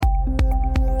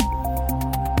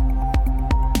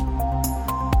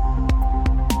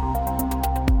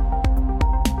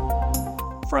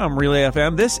From Relay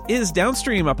FM, this is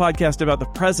Downstream, a podcast about the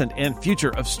present and future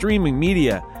of streaming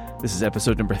media. This is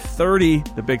episode number 30,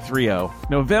 the Big 3-0.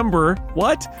 November,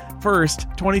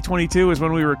 1st, 2022 is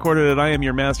when we recorded it. I am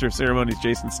your master of ceremonies,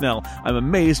 Jason Snell. I'm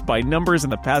amazed by numbers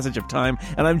and the passage of time,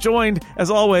 and I'm joined,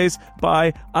 as always,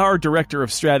 by our director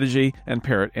of strategy, and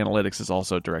Parrot Analytics is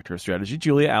also director of strategy,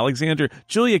 Julia Alexander.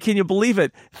 Julia, can you believe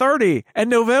it? 30 and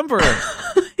November.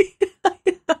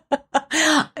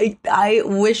 I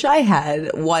wish I had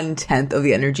 1/10 of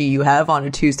the energy you have on a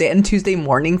Tuesday and Tuesday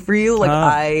morning for you.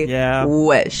 I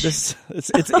wish. It's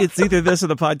either this or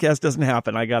the podcast doesn't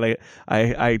happen.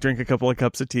 I drink a couple of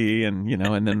cups of tea and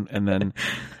then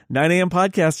 9 a.m.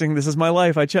 podcasting. This is my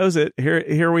life. I chose it.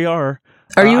 Here we are.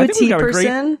 Are you a tea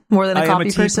person more than a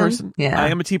coffee person? Yeah, I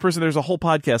am a tea person. There's a whole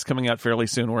podcast coming out fairly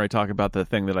soon where I talk about the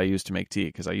thing that I use to make tea,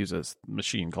 because I use a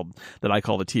machine that I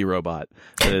call the tea robot.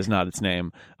 That is not its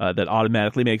name. That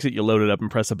automatically makes it. You load it up and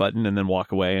press a button and then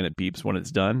walk away, and it beeps when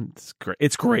it's done.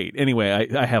 It's great. Anyway,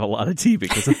 I have a lot of tea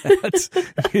because of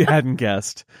that. If you hadn't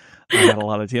guessed. I had a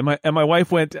lot of tea, and my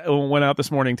wife went out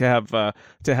this morning to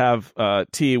have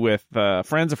tea with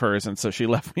friends of hers, and so she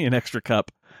left me an extra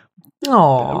cup.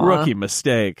 Aww. Rookie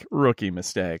mistake.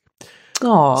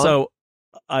 Aww. So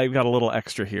I've got a little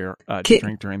extra here to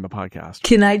drink during the podcast.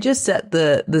 Can I just set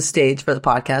the stage for the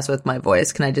podcast with my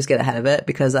voice? Can I just get ahead of it?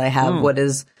 Because I have what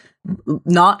is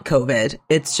not COVID.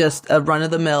 It's just a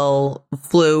run-of-the-mill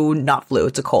flu. Not flu.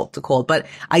 It's a cold. But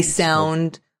I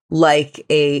sound like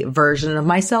a version of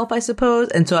myself, I suppose.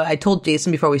 And so I told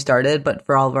Jason before we started, but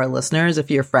for all of our listeners,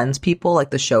 if you're Friends people, like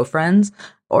the show Friends,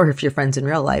 or if you're friends in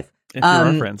real life, if you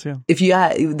are friends,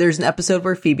 yeah. There's an episode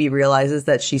where Phoebe realizes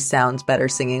that she sounds better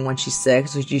singing when she's sick,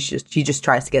 so she just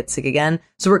tries to get sick again.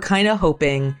 So we're kind of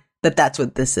hoping that that's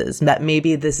what this is. That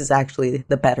maybe this is actually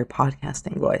the better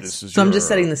podcasting voice. I'm just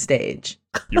setting the stage.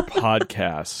 Your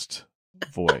podcast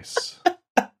voice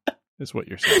is what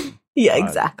you're saying. Yeah,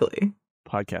 exactly.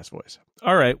 Podcast voice.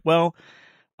 All right. Well,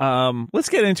 let's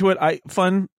get into it.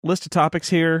 Fun list of topics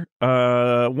here.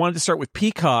 Wanted to start with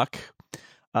Peacock.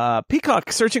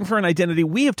 Peacock searching for an identity.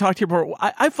 We have talked here before.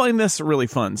 I find this really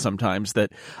fun sometimes,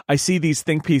 that I see these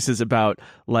think pieces about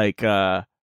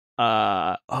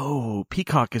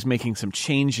Peacock is making some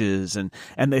changes, and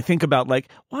they think about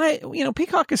why,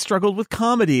 Peacock has struggled with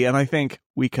comedy, and I think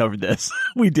we covered this.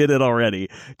 We did it already.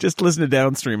 Just listen to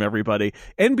Downstream, everybody.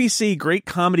 NBC, great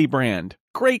comedy brand.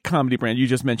 You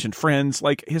just mentioned Friends.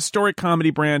 Historic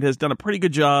comedy brand, has done a pretty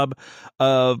good job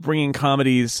of bringing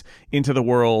comedies into the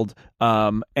world.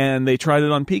 And they tried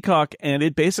it on Peacock, and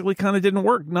it basically kind of didn't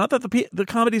work. Not that the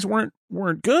comedies weren't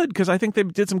good, because I think they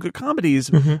did some good comedies,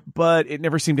 but it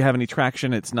never seemed to have any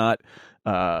traction. It's not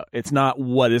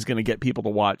what is going to get people to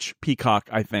watch Peacock,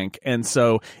 I think. And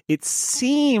so it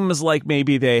seems like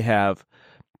maybe they have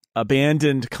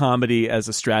abandoned comedy as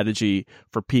a strategy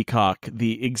for Peacock.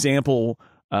 The example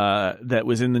that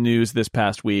was in the news this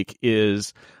past week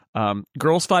is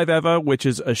Girls 5 Eva, which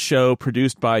is a show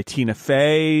produced by Tina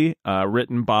Fey,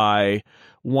 written by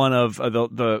one of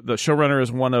the showrunner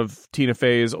is one of Tina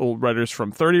Fey's old writers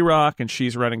from 30 Rock, and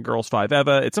she's running Girls 5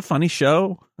 Eva. It's a funny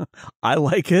show. I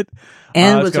like it.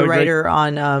 And was a writer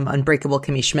on Unbreakable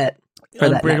Kimmy Schmidt. For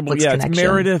that Netflix connection. It's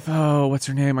Meredith. Oh, what's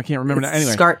her name? I can't remember now.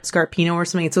 Anyway, Scarpino or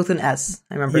something. It's with an S.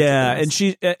 I remember. Yeah,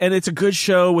 and it's a good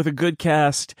show with a good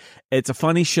cast. It's a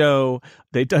funny show.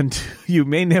 They've done. You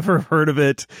may never have heard of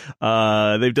it.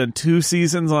 They've done 2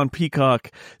 seasons on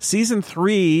Peacock. Season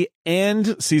 3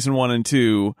 and season 1 and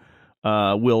 2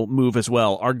 will move as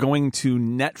well. Are going to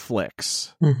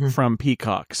Netflix from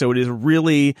Peacock. So it is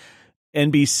really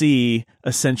NBC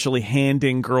essentially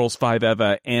handing Girls 5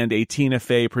 Eva and a Tina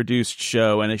Fey produced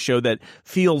show, and a show that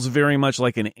feels very much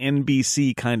like an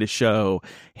NBC kind of show,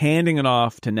 handing it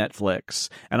off to Netflix.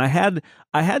 And I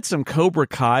had some Cobra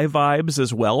Kai vibes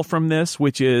as well from this,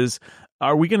 which is,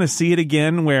 are we going to see it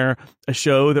again where a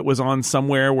show that was on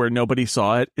somewhere where nobody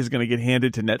saw it is going to get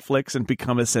handed to Netflix and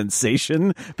become a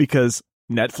sensation because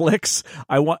Netflix?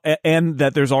 And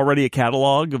that there's already a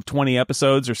catalog of 20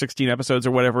 episodes or 16 episodes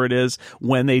or whatever it is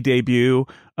when they debut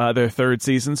their 3rd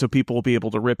season, so people will be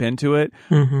able to rip into it.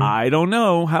 I don't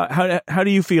know. How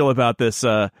do you feel about this?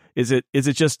 Is it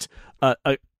just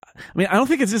I don't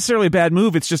think it's necessarily a bad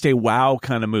move. It's just a wow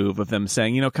kind of move of them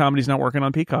saying, comedy's not working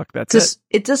on Peacock. That's it.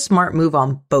 It's a smart move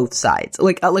on both sides.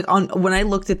 When I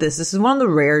looked at this is one of the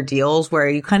rare deals where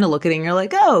you kind of look at it and you're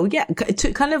like, oh yeah,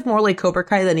 kind of more like Cobra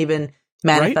Kai than even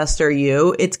Manifest or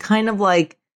You. It's kind of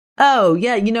like, oh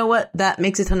yeah, you know what? That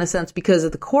makes a ton of sense, because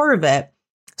at the core of it,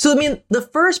 So, I mean, the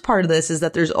first part of this is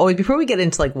that there's always, before we get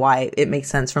into like why it makes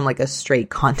sense from like a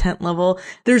straight content level,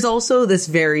 there's also this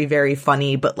very, very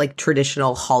funny, but like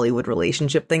traditional Hollywood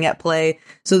relationship thing at play.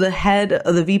 So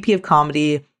the VP of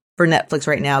comedy for Netflix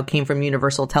right now came from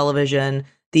Universal Television.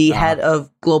 The head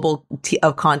of global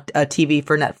TV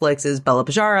for Netflix is Bella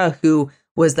Bajara, who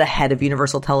was the head of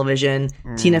Universal Television.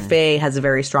 Tina Fey has a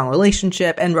very strong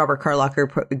relationship, and Robert Carlocker,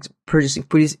 producing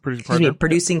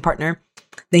partner.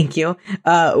 Thank you.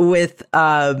 With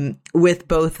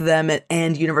both them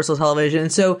and Universal Television.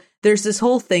 So there's this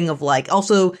whole thing of like,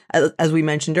 also, as we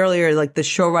mentioned earlier, like the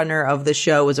showrunner of the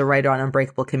show was a writer on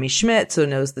Unbreakable, Kimmy Schmidt, so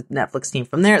knows the Netflix team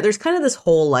from there. There's kind of this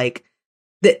whole like,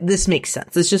 this makes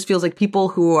sense. This just feels like people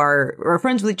who are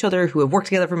friends with each other, who have worked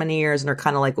together for many years and are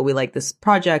kind of like, well, we like this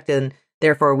project and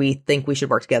therefore we think we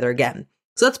should work together again.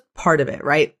 So that's part of it,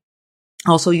 right?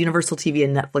 Also, Universal TV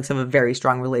and Netflix have a very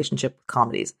strong relationship with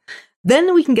comedies.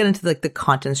 Then we can get into like the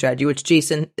content strategy, which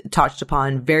Jason touched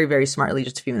upon very, very smartly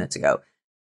just a few minutes ago.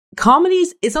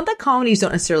 Comedies, it's not that comedies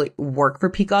don't necessarily work for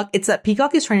Peacock. It's that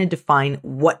Peacock is trying to define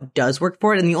what does work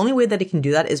for it. And the only way that it can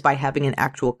do that is by having an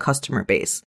actual customer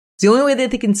base. The only way that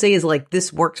they can say is like,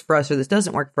 this works for us or this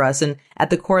doesn't work for us. And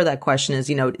at the core of that question is,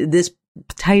 this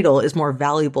title is more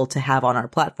valuable to have on our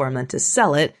platform than to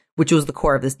sell it, which was the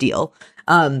core of this deal.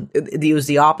 It was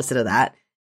the opposite of that.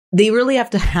 They really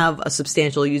have to have a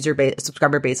substantial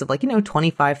subscriber base of like,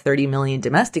 25, 30 million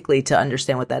domestically to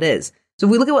understand what that is. So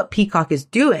if we look at what Peacock is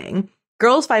doing,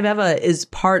 Girls 5 Eva is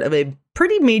part of a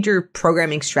pretty major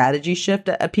programming strategy shift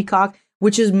at Peacock,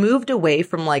 which has moved away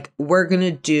from like, we're going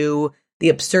to do the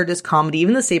absurdist comedy,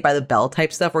 even the Saved by the Bell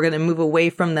type stuff. We're going to move away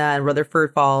from that.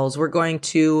 Rutherford Falls. We're going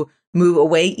to move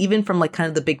away even from like kind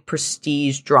of the big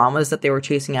prestige dramas that they were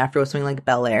chasing after with something like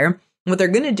Bel Air. What they're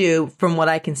going to do, from what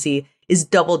I can see, is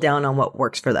double down on what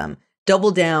works for them.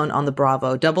 Double down on the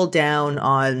Bravo. Double down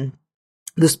on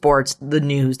the sports, the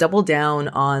news. Double down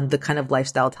on the kind of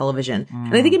lifestyle television.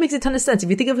 And I think it makes a ton of sense. If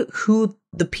you think of who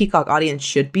the Peacock audience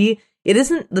should be, it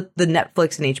isn't the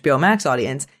Netflix and HBO Max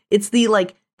audience. It's the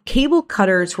like cable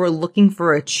cutters who are looking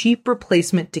for a cheap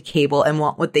replacement to cable and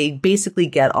want what they basically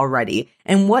get already.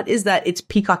 And what is that? It's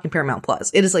Peacock and Paramount Plus.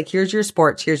 It is like, here's your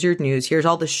sports, here's your news, here's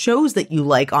all the shows that you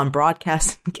like on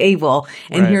broadcast and cable,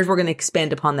 and here's we're going to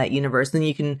expand upon that universe. Then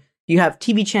you have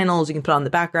TV channels you can put on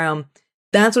the background.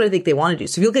 That's what I think they want to do.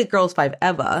 So if you look at Girls 5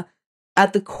 Eva,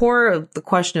 at the core of the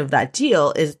question of that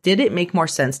deal is, did it make more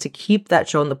sense to keep that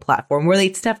show on the platform where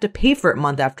they'd still have to pay for it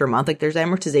month after month? Like there's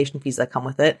amortization fees that come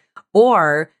with it.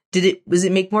 Or does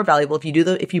it make more valuable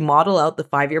if you model out the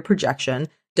 5-year projection?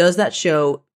 Does that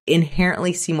show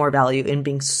inherently see more value in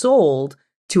being sold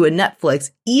to a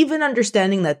Netflix, even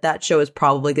understanding that show is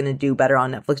probably going to do better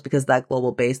on Netflix because of that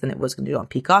global base than it was going to do on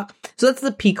Peacock? So that's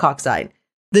the Peacock side.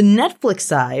 The Netflix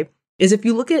side is, if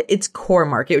you look at its core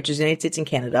market, which is the United States and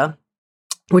Canada,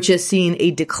 which has seen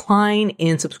a decline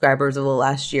in subscribers over the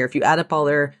last year. If you add up all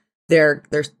their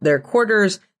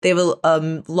quarters, they have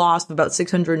a loss of about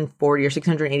 640 or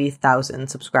 680,000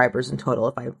 subscribers in total,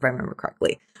 if I remember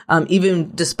correctly.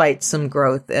 Even despite some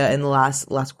growth in the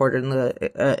last quarter,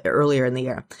 earlier in the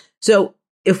year. So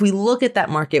if we look at that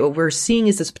market, what we're seeing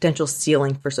is this potential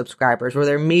ceiling for subscribers, where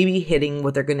they're maybe hitting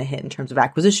what they're going to hit in terms of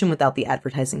acquisition without the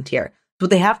advertising tier. So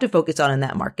what they have to focus on in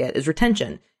that market is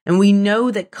retention. And we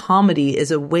know that comedy is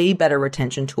a way better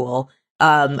retention tool.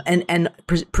 And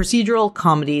procedural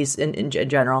comedies in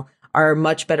general are a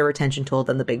much better retention tool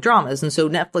than the big dramas. And so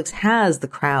Netflix has The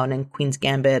Crown and Queen's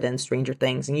Gambit and Stranger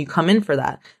Things, and you come in for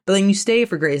that. But then you stay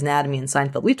for Grey's Anatomy and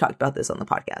Seinfeld. We've talked about this on the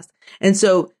podcast. And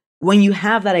so when you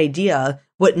have that idea,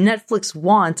 what Netflix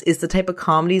wants is the type of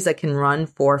comedies that can run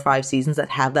 4 or 5 seasons, that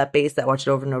have that base, that watch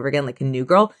it over and over again, like a New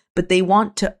Girl, but they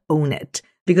want to own it.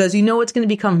 Because it's going to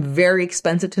become very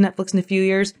expensive to Netflix in a few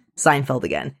years. Seinfeld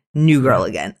again, New Girl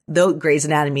again, Grey's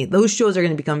Anatomy. Those shows are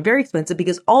going to become very expensive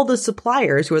because all the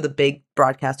suppliers who are the big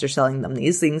broadcasters selling them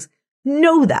these things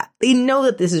know that. They know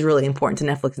that this is really important to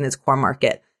Netflix in its core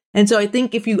market. And so I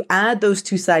think if you add those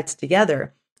two sides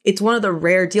together, it's one of the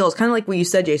rare deals, kind of like what you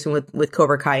said, Jason, with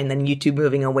Cobra Kai, and then YouTube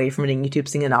moving away from it and YouTube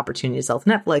seeing an opportunity to sell to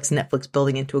Netflix, and Netflix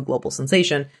building into a global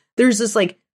sensation. There's this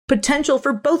like potential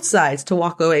for both sides to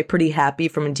walk away pretty happy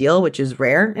from a deal, which is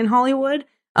rare in Hollywood.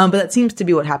 But that seems to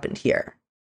be what happened here.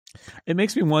 It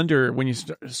makes me wonder, when you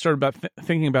start about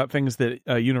thinking about things that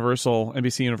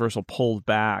NBC Universal pulled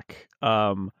back,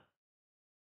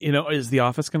 is The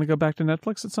Office going to go back to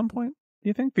Netflix at some point? Do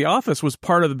you think? The Office was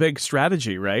part of the big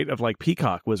strategy, right? Of like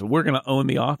Peacock was, we're going to own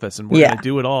The Office and we're going to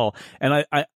do it all. And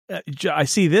I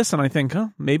see this and I think,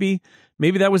 maybe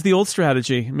maybe that was the old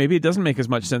strategy. Maybe it doesn't make as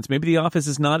much sense. Maybe The Office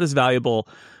is not as valuable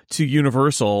to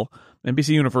Universal, NBC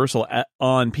Universal,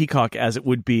 on Peacock as it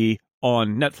would be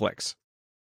on Netflix.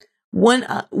 When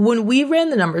we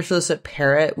ran the numbers for this at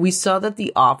Parrot, we saw that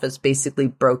The Office basically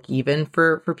broke even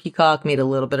for Peacock, made a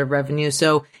little bit of revenue.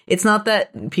 So it's not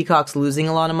that Peacock's losing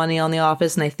a lot of money on The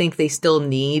Office, and I think they still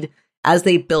need, as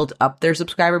they build up their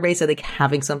subscriber base, I think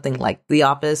having something like The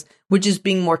Office, which is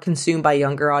being more consumed by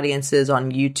younger audiences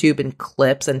on YouTube and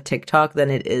clips and TikTok than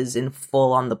it is in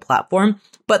full on the platform.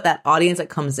 But that audience that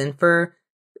comes in for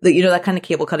that kind of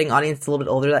cable cutting audience, a little bit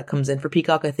older, that comes in for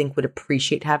Peacock, I think would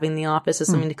appreciate having The Office as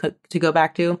something to go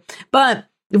back to. But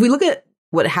if we look at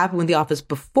what happened with The Office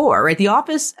before, right? The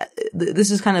Office,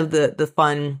 this is kind of the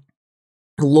fun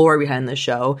lore behind the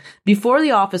show. Before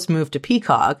The Office moved to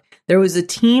Peacock, there was a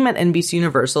team at NBC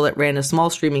Universal that ran a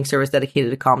small streaming service dedicated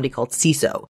to comedy called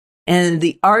CISO. And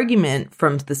the argument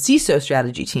from the CISO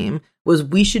strategy team was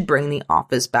we should bring The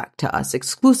Office back to us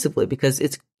exclusively because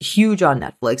it's huge on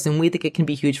Netflix, and we think it can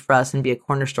be huge for us and be a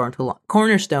cornerstone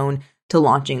to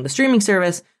launching the streaming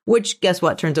service, which, guess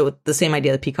what, turns out with the same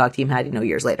idea the Peacock team had,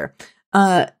 years later.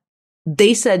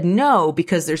 They said no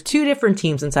because there's two different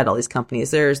teams inside all these companies.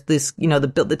 There's this,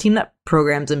 the team that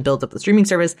programs and builds up the streaming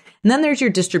service, and then there's your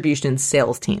distribution and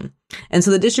sales team. And so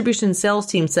the distribution and sales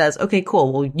team says, okay,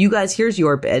 cool. Well, you guys, here's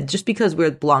your bid. Just because we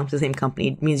belong to the same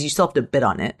company means you still have to bid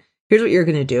on it. Here's what you're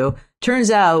going to do. Turns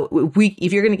out,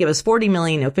 if you're going to give us 40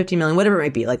 million, 50 million, whatever it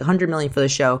might be, like 100 million for the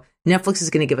show, Netflix is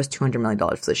going to give us $200 million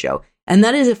for the show. And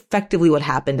that is effectively what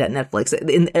happened at Netflix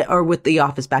or with The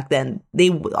Office back then.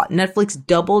 Netflix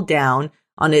doubled down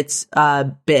on its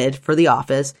bid for The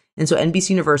Office. And so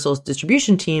NBC Universal's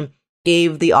distribution team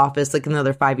gave The Office like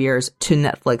another 5 years to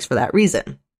Netflix for that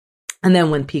reason. And then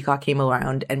when Peacock came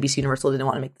around, NBC Universal didn't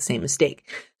want to make the same mistake.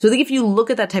 So I think if you look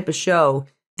at that type of show,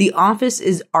 The Office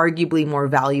is arguably more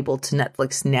valuable to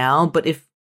Netflix now. But if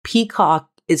Peacock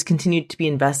is continued to be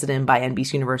invested in by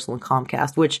NBC Universal and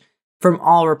Comcast, which from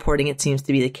all reporting it seems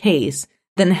to be the case,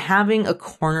 then having a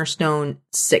cornerstone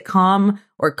sitcom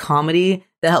or comedy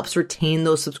that helps retain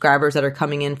those subscribers that are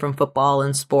coming in from football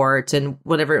and sports and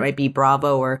whatever it might be,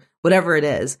 Bravo or whatever it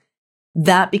is,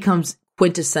 that becomes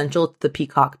quintessential to the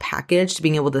Peacock package, to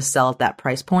being able to sell at that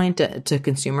price point to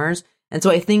consumers. And so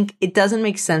I think it doesn't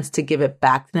make sense to give it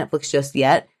back to Netflix just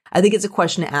yet. I think it's a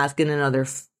question to ask in another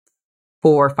 4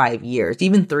 or 5 years,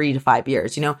 even 3 to 5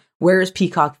 years. Where is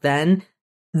Peacock then?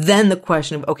 Then the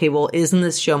question of, okay, well, isn't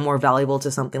this show more valuable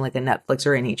to something like a Netflix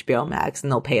or an HBO Max,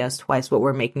 and they'll pay us twice what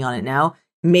we're making on it now?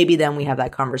 Maybe then we have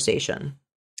that conversation.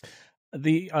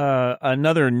 The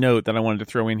another note that I wanted to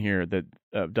throw in here that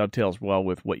dovetails well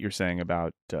with what you're saying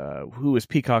about who is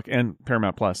Peacock and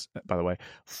Paramount Plus, by the way,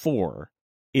 for,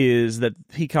 is that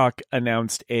Peacock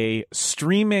announced a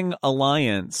streaming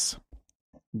alliance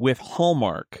with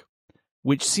Hallmark,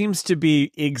 which seems to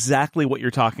be exactly what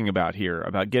you're talking about here,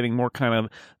 about getting more kind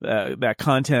of that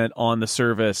content on the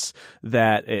service.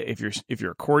 That if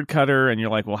you're a cord cutter and you're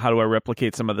like, well, how do I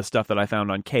replicate some of the stuff that I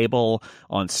found on cable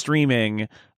on streaming?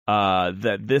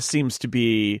 That this seems to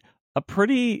be a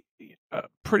pretty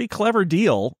clever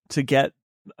deal to get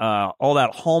all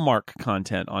that Hallmark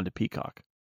content onto Peacock.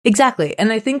 Exactly,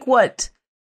 and I think what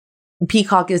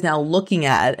Peacock is now looking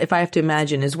at, if I have to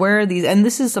imagine, is where these, and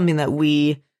this is something that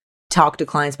we talk to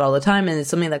clients about all the time, and it's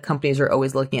something that companies are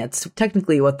always looking at. So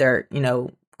technically what their,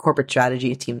 corporate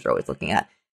strategy teams are always looking at.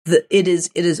 It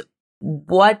is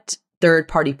what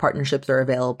third-party partnerships are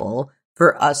available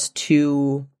for us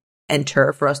to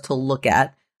enter, for us to look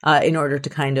at in order to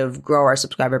kind of grow our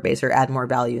subscriber base or add more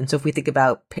value. And so if we think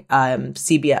about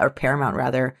CBS or Paramount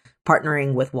rather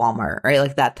partnering with Walmart, right,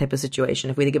 like that type of situation.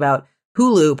 If we think about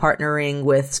Hulu partnering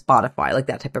with Spotify, like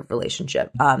that type of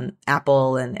relationship.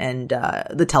 Apple and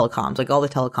the telecoms, like all the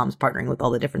telecoms partnering with all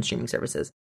the different streaming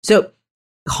services. So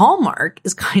Hallmark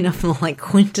is kind of like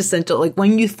quintessential. Like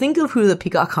when you think of who the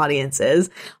Peacock audience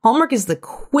is, Hallmark is the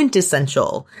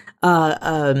quintessential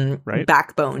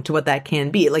backbone to what that can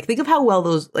be. Like think of how well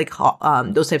those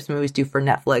types of movies do for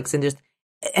Netflix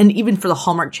and even for the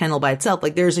Hallmark channel by itself.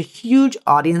 Like there's a huge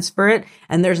audience for it,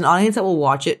 and there's an audience that will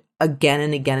watch it again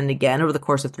and again and again over the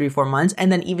course of 3 or 4 months,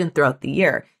 and then even throughout the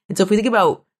year. And so if we think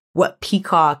about what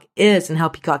Peacock is and how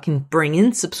Peacock can bring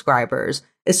in subscribers,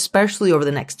 especially over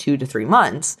the next 2 to 3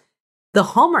 months, the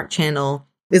Hallmark channel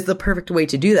is the perfect way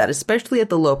to do that, especially at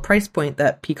the low price point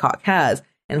that Peacock has.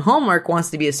 And Hallmark wants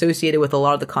to be associated with a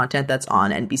lot of the content that's on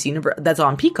that's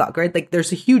on Peacock, right? Like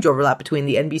there's a huge overlap between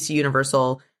the NBC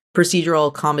Universal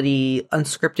procedural comedy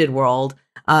unscripted world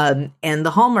and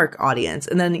the Hallmark audience.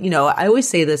 And then, I always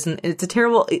say this, and it's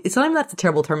not even that's a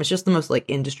terrible term, it's just the most like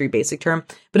industry basic term.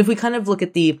 But if we kind of look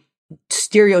at the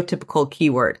stereotypical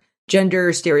keyword,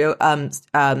 gender stereotypes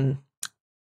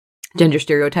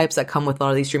that come with a lot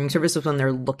of these streaming services when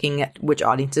they're looking at which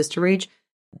audiences to reach.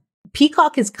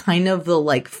 Peacock is kind of the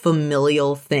like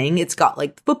familial thing. It's got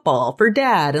like football for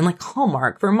dad and like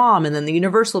Hallmark for mom, and then the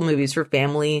Universal movies for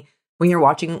family when you're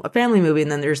watching a family movie,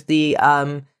 and then there's the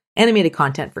animated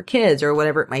content for kids or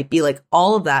whatever it might be. Like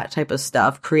all of that type of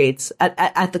stuff creates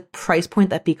at the price point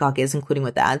that Peacock is, including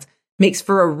with ads, makes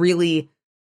for a really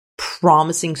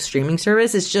promising streaming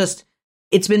service.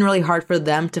 It's been really hard for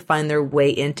them to find their way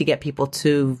in to get people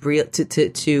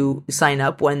to sign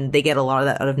up when they get a lot of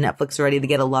that out of Netflix already. They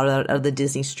get a lot of that out of the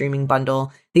Disney streaming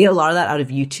bundle. They get a lot of that out of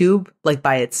YouTube, like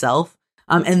by itself.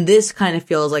 And this kind of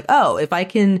feels like, oh, if I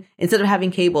can, instead of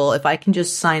having cable, if I can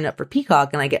just sign up for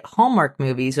Peacock and I get Hallmark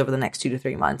movies over the next 2 to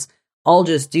 3 months, I'll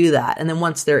just do that. And then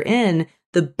once they're in,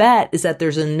 the bet is that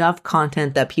there's enough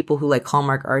content that people who like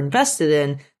Hallmark are invested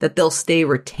in that they'll stay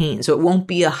retained. So it won't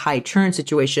be a high churn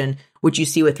situation, which you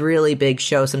see with really big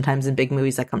shows, sometimes in big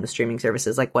movies that come to streaming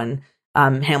services, like when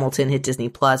Hamilton hit Disney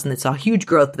Plus and it saw huge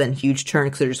growth, but then huge churn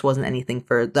because there just wasn't anything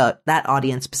for that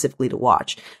audience specifically to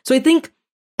watch. So I think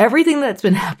everything that's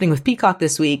been happening with Peacock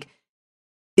this week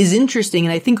is interesting,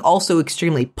 and I think also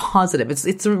extremely positive.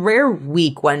 It's a rare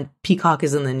week when Peacock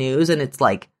is in the news and it's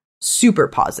like super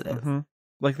positive. Mm-hmm.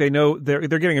 Like they know they're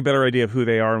getting a better idea of who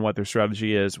they are and what their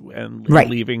strategy is, and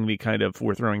leaving the kind of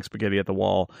we're throwing spaghetti at the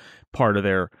wall part of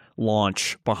their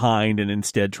launch behind, and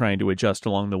instead trying to adjust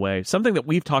along the way. Something that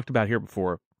we've talked about here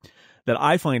before that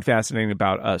I find fascinating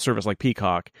about a service like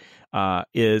Peacock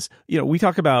is, we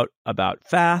talk about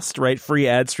FAST, right? Free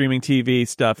ad streaming TV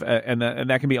stuff, and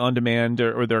that can be on demand,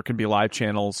 or there can be live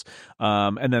channels.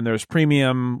 And then there's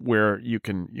premium, where you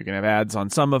can have ads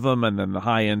on some of them, and then the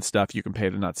high end stuff you can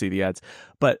pay to not see the ads.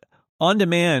 But on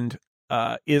demand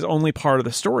is only part of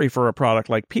the story for a product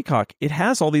like Peacock. It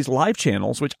has all these live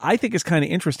channels, which I think is kind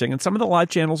of interesting. And some of the live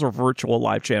channels are virtual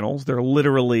live channels. They're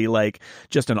literally like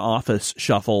just an office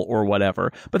shuffle or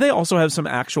whatever. But they also have some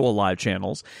actual live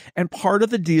channels. And part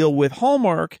of the deal with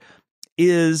Hallmark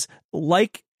is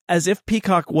like as if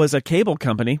Peacock was a cable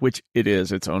company, which it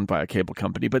is. It's owned by a cable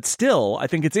company. But still, I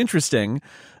think it's interesting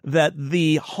that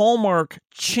the Hallmark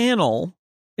channel,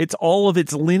 it's all of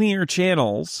its linear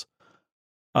channels.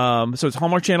 So it's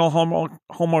Hallmark Channel,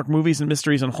 Hallmark Movies and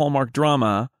Mysteries, and Hallmark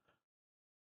Drama.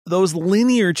 Those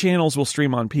linear channels will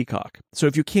stream on Peacock. So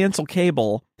if you cancel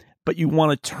cable, but you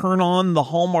want to turn on the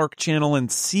Hallmark channel and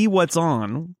see what's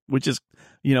on, which is,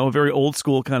 a very old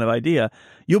school kind of idea,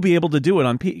 you'll be able to do it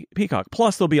on Peacock.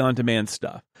 Plus, there'll be on-demand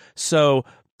stuff. So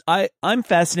I'm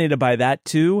fascinated by that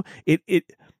too.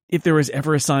 If there was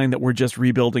ever a sign that we're just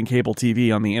rebuilding cable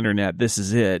TV on the internet, this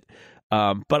is it.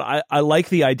 But I like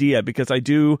the idea, because I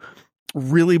do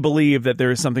really believe that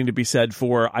there is something to be said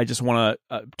for, I just want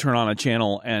to turn on a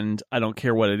channel and I don't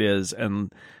care what it is.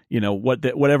 And,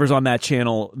 whatever's on that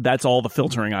channel, that's all the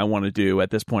filtering I want to do at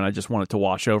this point. I just want it to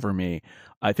wash over me.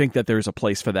 I think that there's a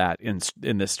place for that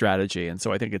in this strategy. And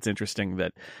so I think it's interesting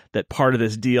that part of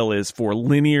this deal is for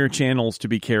linear channels to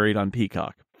be carried on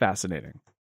Peacock. Fascinating.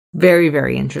 Very,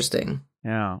 very interesting.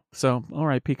 Yeah. So, all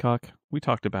right, Peacock, we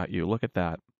talked about you. Look at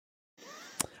that.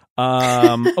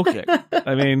 Okay.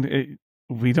 I mean,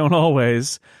 we don't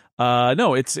always.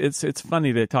 No, it's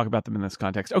funny to talk about them in this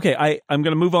context. Okay, I'm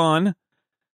going to move on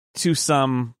to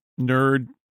some nerd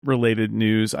related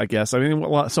news, I guess. I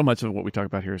mean, so much of what we talk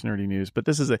about here is nerdy news, but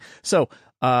this is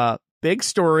big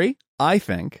story, I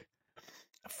think.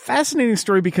 Fascinating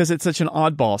story because it's such an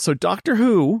oddball. So Doctor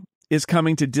Who is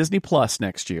coming to Disney Plus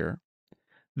next year.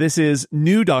 This is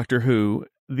new Doctor Who.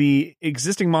 The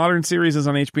existing modern series is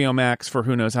on HBO Max for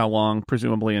who knows how long,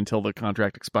 presumably until the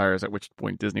contract expires, at which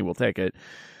point Disney will take it.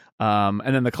 And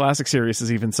then the classic series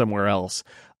is even somewhere else,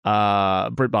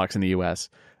 BritBox in the US.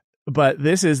 But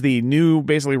this is the new,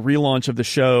 basically, relaunch of the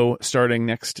show starting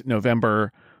next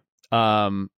November.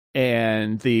 And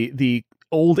the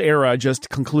old era just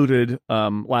concluded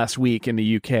last week in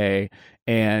the UK,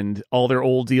 and all their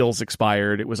old deals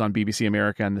expired. It was on BBC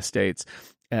America in the States.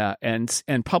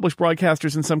 And published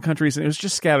broadcasters in some countries, and it was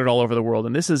just scattered all over the world.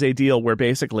 And this is a deal where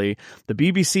basically the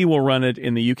BBC will run it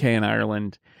in the UK and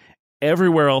Ireland.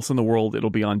 Everywhere else in the world,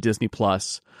 it'll be on Disney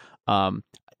Plus.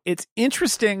 It's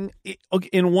interesting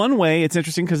in one way. It's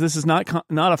interesting because this is not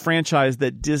a franchise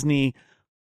that Disney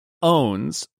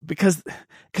owns, because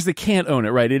they can't own it,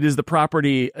 right? It is the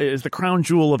property, it is the crown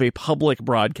jewel of a public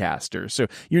broadcaster. So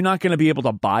you're not going to be able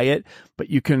to buy it, but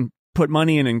you can put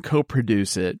money in and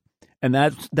co-produce it. And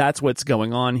that's what's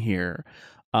going on here.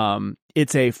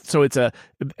 It's a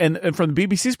and from the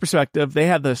BBC's perspective, they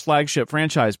have this flagship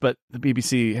franchise, but the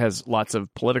BBC has lots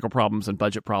of political problems and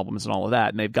budget problems and all of that.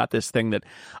 And they've got this thing that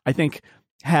I think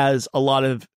has a lot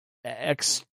of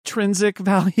extrinsic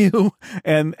value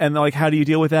and like, how do you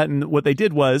deal with that? And what they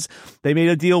did was they made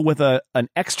a deal with an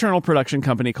external production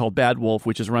company called Bad Wolf,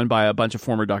 which is run by a bunch of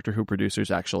former Doctor Who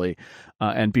producers, actually,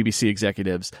 and BBC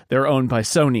executives. They're owned by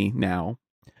Sony now.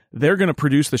 They're going to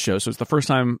produce the show. So it's the first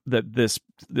time that this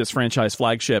franchise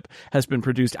flagship has been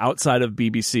produced outside of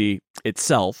BBC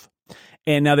itself.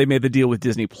 And now they made the deal with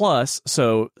Disney Plus.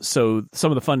 So some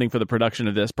of the funding for the production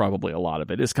of this, probably a lot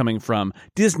of it, is coming from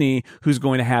Disney, who's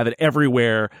going to have it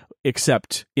everywhere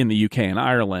except in the UK and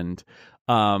Ireland.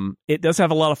 It does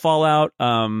have a lot of fallout.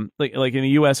 Like in the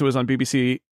US, it was on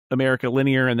BBC America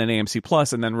Linear and then AMC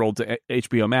Plus and then rolled to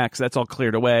HBO Max. That's all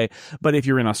cleared away. But if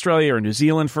you're in Australia or New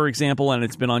Zealand, for example, and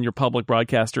it's been on your public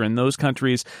broadcaster in those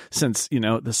countries since, the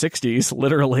 60s,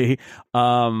 literally,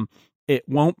 it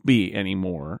won't be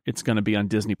anymore. It's going to be on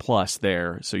Disney Plus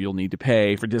there. So you'll need to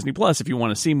pay for Disney Plus if you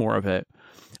want to see more of it.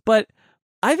 But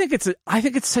I think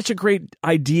it's such a great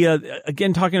idea.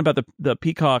 Again, talking about the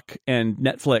Peacock and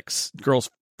Netflix Girls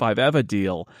 5 Eva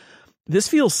deal. This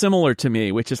feels similar to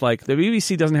me, which is like the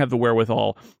BBC doesn't have the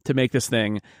wherewithal to make this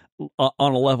thing on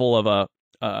a level of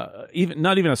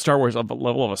not even a Star Wars, of a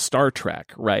level of a Star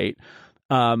Trek, right?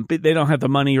 But they don't have the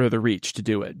money or the reach to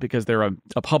do it because they're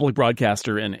a public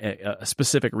broadcaster in a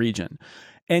specific region,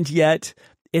 and yet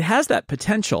it has that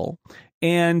potential.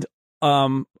 And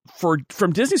from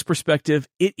Disney's perspective,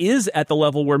 it is at the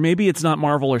level where maybe it's not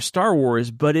Marvel or Star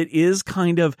Wars, but it is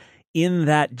kind of in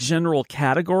that general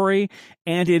category,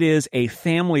 and it is a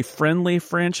family-friendly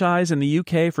franchise. In the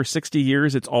UK for 60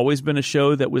 years, it's always been a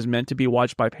show that was meant to be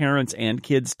watched by parents and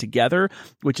kids together,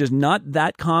 which is not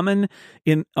that common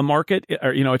in a market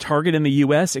or, a target in the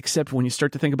US, except when you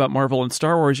start to think about Marvel and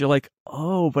Star Wars, you're like,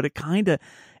 oh, but it kind of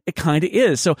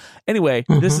is. So anyway,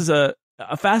 This is a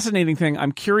fascinating thing.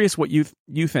 I'm curious what you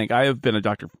think. I have been a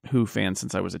Doctor Who fan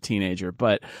since I was a teenager,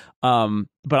 but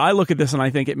I look at this and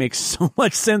I think it makes so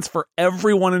much sense for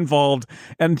everyone involved.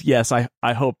 And yes,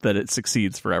 I hope that it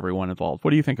succeeds for everyone involved.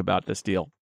 What do you think about this deal?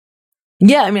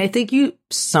 Yeah, I mean, I think you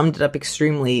summed it up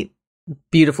extremely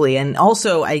beautifully. And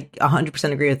also, I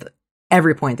 100% agree with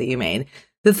every point that you made.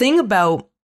 The thing about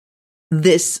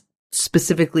this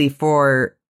specifically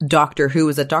for Doctor Who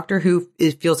is that Doctor Who,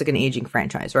 it feels like an aging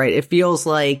franchise, right? It feels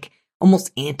like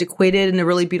almost antiquated in a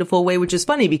really beautiful way, which is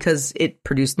funny because it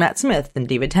produced Matt Smith and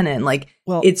David Tennant.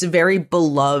 It's a very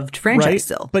beloved franchise, right?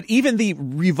 Still. But even the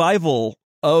revival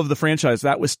of the franchise,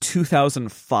 that was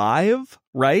 2005,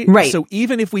 right? Right. So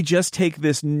even if we just take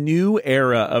this new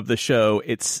era of the show,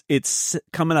 it's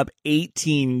coming up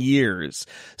 18 years.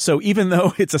 So even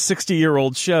though it's a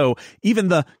 60-year-old show, even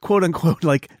the quote-unquote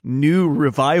new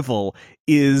revival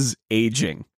is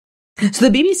aging. So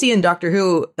the BBC and Doctor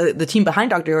Who, the team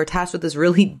behind Doctor Who, are tasked with this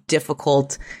really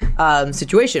difficult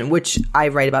situation, which I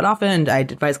write about often and I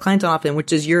advise clients on often,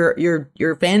 which is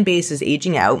your fan base is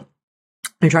aging out.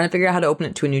 You're trying to figure out how to open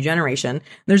it to a new generation.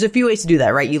 There's a few ways to do that,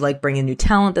 right? You bring in new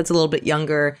talent that's a little bit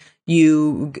younger.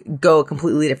 You go a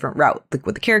completely different route.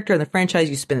 With the character and the franchise,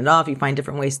 you spin it off. You find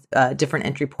different ways, different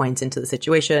entry points into the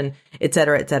situation, et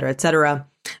cetera, et cetera, et cetera.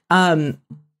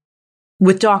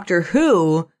 With Doctor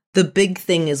Who, the big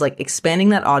thing is expanding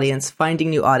that audience,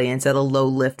 finding new audience at a low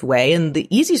lift way. And the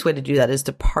easiest way to do that is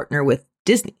to partner with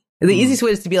Disney. The easiest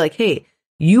way is to be like, hey,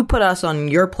 you put us on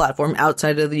your platform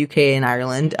outside of the UK and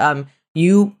Ireland.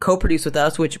 You co-produce with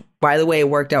us, which, by the way,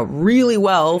 worked out really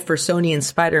well for Sony and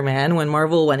Spider-Man when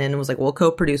Marvel went in and was like, we'll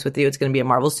co-produce with you. It's going to be a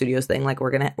Marvel Studios thing. We're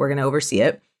going to oversee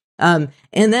it. And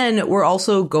then we're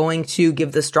also going to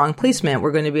give the strong placement.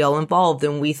 We're going to be all involved.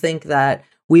 And we think that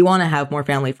we want to have more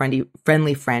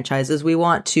family-friendly franchises. We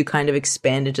want to kind of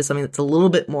expand into something that's a little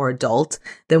bit more adult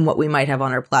than what we might have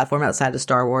on our platform outside of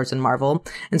Star Wars and Marvel.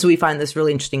 And so we find this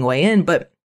really interesting way in.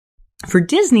 But for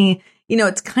Disney,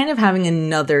 it's kind of having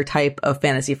another type of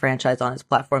fantasy franchise on its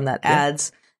platform that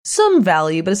adds some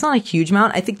value, but it's not a huge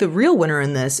amount. I think the real winner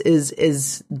in this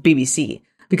is BBC,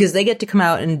 because they get to come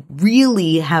out and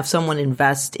really have someone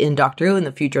invest in Doctor Who in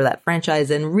the future of that franchise,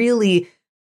 and really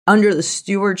under the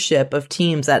stewardship of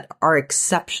teams that are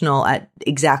exceptional at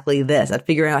exactly this, at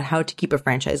figuring out how to keep a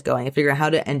franchise going and figure out how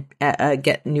to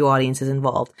get new audiences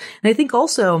involved. And I think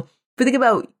also, if we think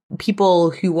about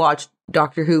people who watch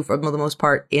Doctor Who for the most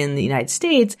part in the United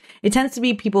States, it tends to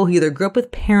be people who either grew up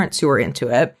with parents who were into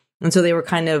it, and so they were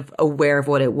kind of aware of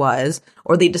what it was,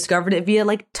 or they discovered it via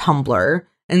Tumblr.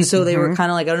 And so they were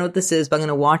kind of I don't know what this is, but I'm going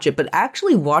to watch it. But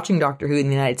actually watching Doctor Who in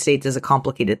the United States is a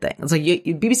complicated thing. It's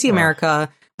BBC America,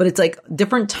 but it's like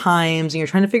different times and you're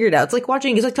trying to figure it out. It's like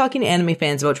talking to anime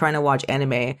fans about trying to watch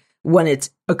anime when it's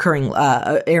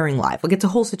airing live. Like, it's a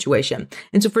whole situation.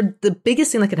 And so for the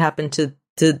biggest thing that could happen to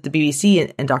the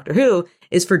BBC and Doctor Who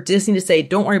is for Disney to say,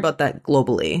 don't worry about that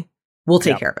globally. We'll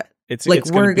take care of it. It's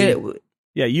we're good.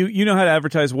 Yeah, you know how to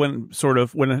advertise when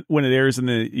it airs in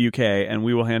the UK, and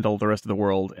we will handle the rest of the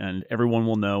world, and everyone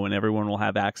will know, and everyone will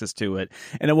have access to it,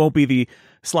 and it won't be the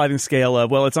sliding scale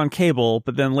of, well, it's on cable,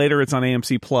 but then later it's on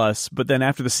AMC Plus, but then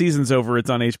after the season's over, it's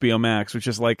on HBO Max, which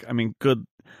is like, I mean, good.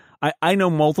 I know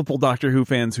multiple Doctor Who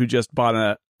fans who just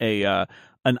bought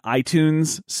an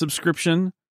iTunes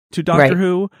subscription to Doctor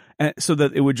Who, so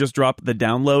that it would just drop the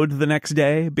download the next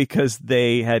day because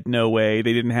they had no way,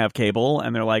 they didn't have cable,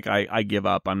 and they're like, I give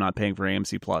up. I'm not paying for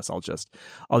AMC Plus. I'll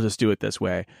just do it this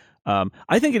way.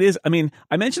 I think it is. I mean,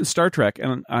 I mentioned Star Trek,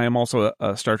 and I am also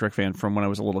a Star Trek fan from when I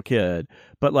was a little kid.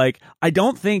 But like, I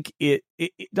don't think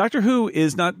Doctor Who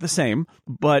is not the same.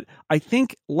 But I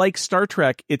think, like Star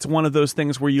Trek, it's one of those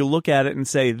things where you look at it and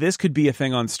say, this could be a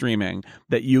thing on streaming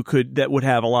that would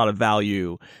have a lot of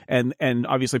value. And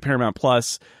obviously Paramount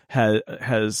Plus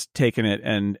has taken it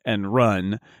and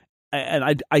run.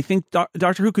 And I think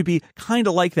Doctor Who could be kind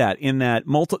of like that, in that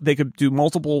they could do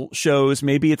multiple shows.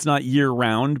 Maybe it's not year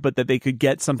round, but that they could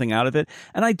get something out of it.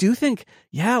 And I do think,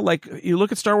 yeah, like you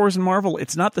look at Star Wars and Marvel,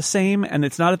 it's not the same, and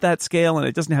it's not at that scale, and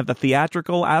it doesn't have the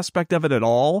theatrical aspect of it at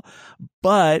all.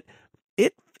 But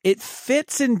it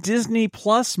fits in Disney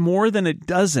Plus more than it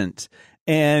doesn't.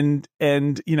 And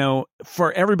you know,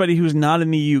 for everybody who's not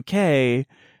in the UK,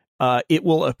 it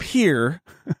will appear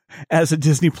as a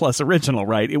Disney Plus original,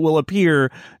 right? It will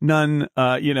appear no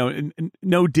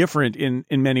different in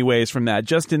many ways from that.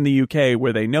 Just in the UK,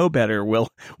 where they know better, will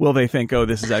they think, oh,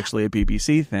 this is actually a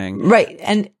BBC thing, right?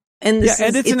 And it's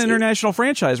an international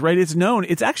franchise, right?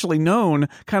 It's actually known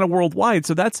kind of worldwide.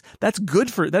 So that's that's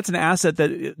an asset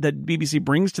that BBC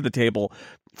brings to the table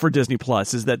for Disney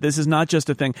Plus, is that this is not just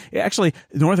a thing. Actually,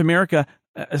 North America,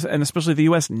 and especially the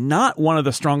US, not one of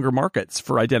the stronger markets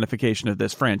for identification of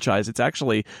this franchise. It's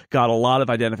actually got a lot of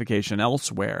identification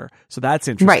elsewhere. So that's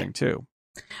interesting too.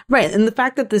 Right. And the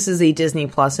fact that this is a Disney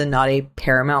Plus and not a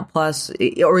Paramount Plus,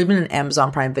 or even an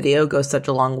Amazon Prime Video, goes such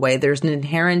a long way. There's an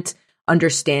inherent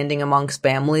understanding amongst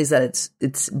families that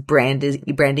its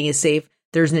branding is safe.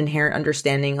 There's an inherent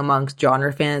understanding amongst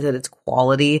genre fans that it's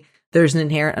quality. There's an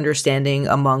inherent understanding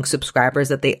among subscribers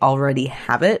that they already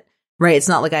have it. Right. It's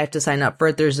not like I have to sign up for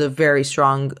it. There's a very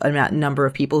strong number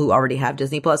of people who already have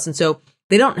Disney Plus. And so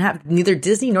neither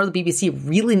Disney nor the BBC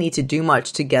really need to do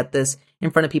much to get this in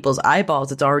front of people's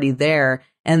eyeballs. It's already there.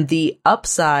 And the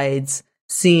upsides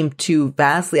seem to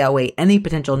vastly outweigh any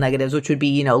potential negatives, which would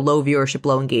be, low viewership,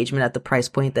 low engagement at the price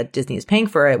point that Disney is paying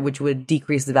for it, which would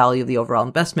decrease the value of the overall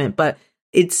investment. But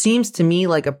it seems to me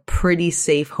like a pretty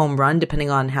safe home run, depending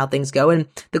on how things go. And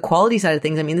the quality side of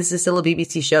things, I mean, this is still a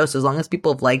BBC show. So as long as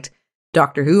people have liked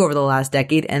Doctor Who over the last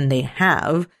decade, and they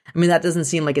have, I mean, that doesn't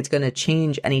seem like it's going to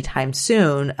change anytime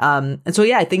soon. And so,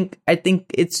 yeah, I think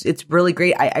it's really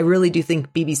great. I really do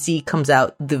think BBC comes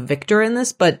out the victor in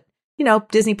this, but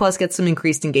Disney Plus gets some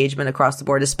increased engagement across the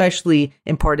board, especially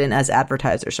important as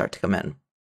advertisers start to come in.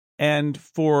 And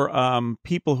for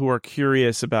people who are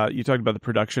curious about, you talked about the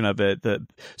production of it.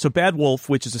 So Bad Wolf,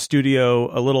 which is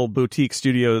a little boutique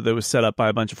studio that was set up by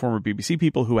a bunch of former BBC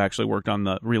people who actually worked on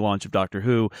the relaunch of Doctor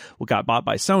Who, got bought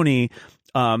by Sony.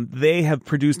 They have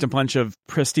produced a bunch of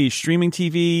prestige streaming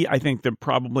TV. I think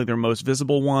probably their most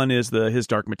visible one is His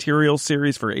Dark Materials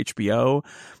series for HBO.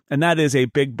 And that is a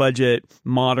big budget,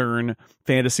 modern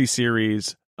fantasy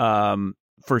series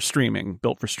for streaming,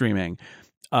 built for streaming.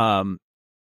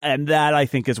 And that, I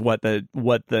think, is what the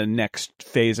next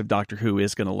phase of Doctor Who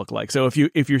is going to look like. So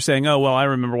if you're saying, oh, well, I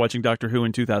remember watching Doctor Who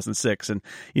in 2006, and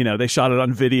they shot it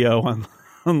on video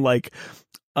on like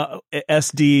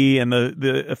SD, and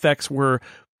the effects were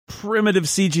primitive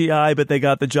CGI, but they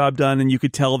got the job done, and you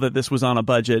could tell that this was on a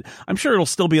budget. I'm sure it'll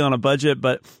still be on a budget,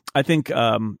 but I think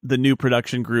the new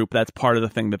production group, that's part of the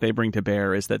thing that they bring to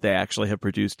bear, is that they actually have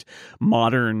produced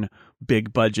modern,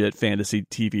 big budget fantasy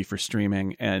TV for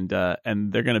streaming, and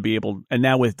they're going to be able. And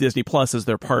now with Disney Plus as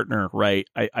their partner, right?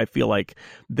 I feel like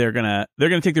they're gonna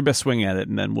take their best swing at it,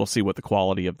 and then we'll see what the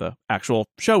quality of the actual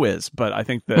show is. But I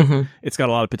think that it's got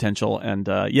a lot of potential, and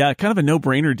kind of a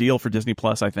no-brainer deal for Disney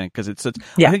Plus. I think, because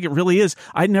I think it really is.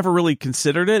 I'd never really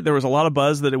considered it. There was a lot of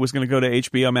buzz that it was going to go to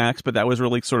HBO Max, but that was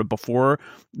really sort of before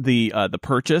the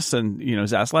purchase and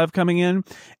Zaslav coming in.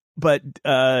 But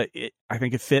I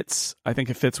think it fits. I think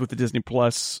it fits with the Disney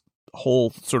Plus whole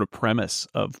sort of premise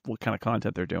of what kind of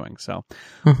content they're doing. So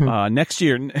next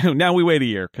year, now we wait a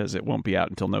year because it won't be out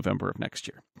until November of next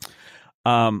year.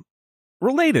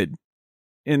 related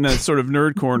in the sort of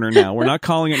nerd corner now. We're not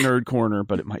calling it nerd corner,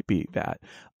 but it might be that.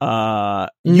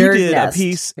 You did a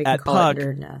piece at Puck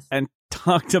and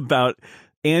talked about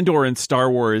Andor and Star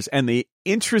Wars and the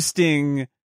interesting,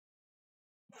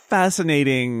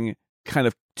 fascinating kind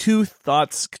of two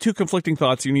conflicting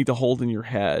thoughts you need to hold in your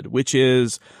head, which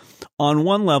is, on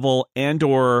one level,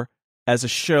 Andor as a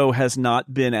show has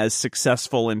not been as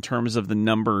successful in terms of the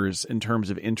numbers, in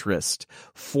terms of interest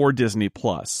for Disney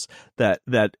Plus, that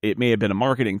it may have been a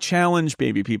marketing challenge.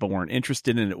 Maybe people weren't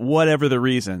interested in it, whatever the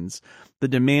reasons. The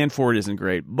demand for it isn't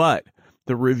great, but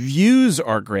the reviews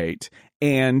are great.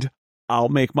 And I'll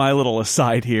make my little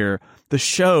aside here. The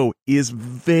show is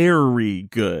very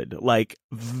good, like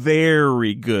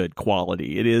very good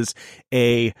quality. It is,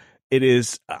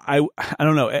 I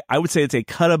don't know. I would say it's a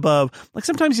cut above. Like,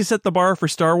 sometimes you set the bar for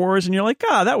Star Wars and you're like,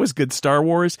 that was good Star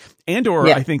Wars. Andor,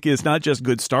 I think, is not just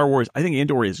good Star Wars. I think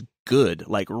Andor is good,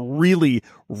 like really,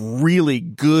 really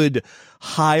good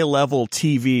high level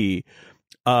TV,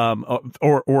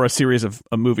 or a series of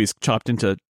movies chopped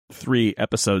into 3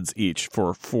 episodes each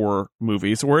for 4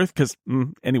 movies worth. Because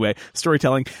anyway,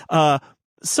 storytelling.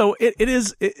 So it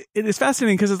is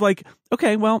fascinating because it's like,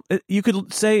 okay, well, you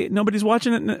could say nobody's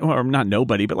watching it, or not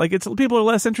nobody, but like people are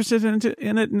less interested in it,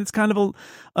 and it's kind of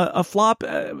a flop.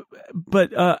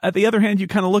 But at the other hand, you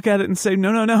kind of look at it and say,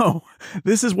 no,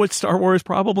 this is what Star Wars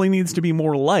probably needs to be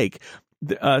more like.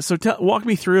 So walk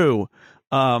me through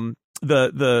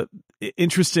the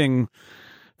interesting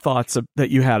thoughts that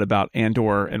you had about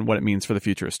Andor and what it means for the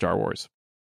future of Star Wars.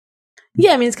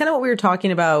 Yeah, I mean, it's kind of what we were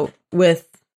talking about with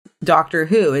Doctor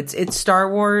Who. It's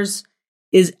Star Wars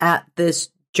is at this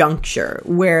juncture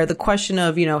where the question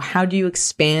of, how do you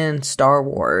expand Star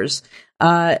Wars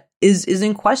is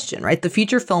in question, right? The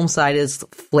feature film side is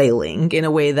flailing in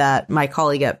a way that my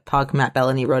colleague at Puck, Matt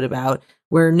Bellany, wrote about,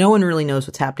 where no one really knows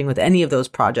what's happening with any of those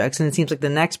projects. And it seems like the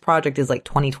next project is like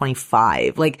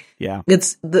 2025. Like, yeah,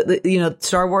 it's the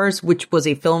Star Wars, which was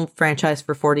a film franchise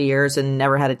for 40 years and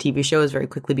never had a TV show, has very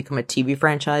quickly become a TV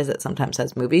franchise that sometimes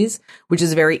has movies, which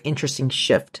is a very interesting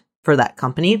shift for that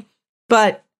company.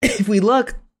 But if we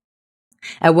look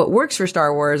at what works for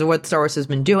Star Wars or what Star Wars has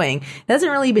been doing, it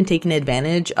hasn't really been taking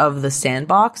advantage of the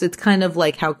sandbox. It's kind of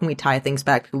like, how can we tie things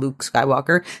back to Luke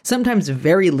Skywalker? Sometimes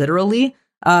very literally,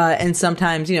 and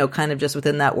sometimes, kind of just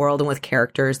within that world and with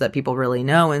characters that people really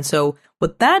know. And so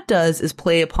what that does is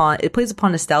plays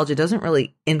upon nostalgia. It doesn't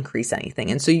really increase anything.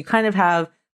 And so you kind of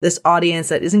have this audience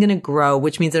that isn't going to grow,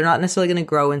 which means they're not necessarily going to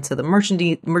grow into the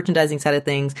merchandising side of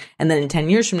things. And then in 10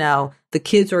 years from now, the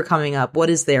kids who are coming up,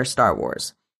 what is their Star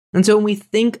Wars? And so when we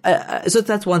think, so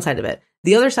that's one side of it.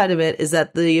 The other side of it is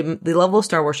that the level of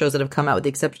Star Wars shows that have come out, with the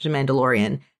exception of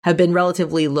Mandalorian, have been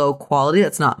relatively low quality.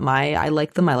 That's not I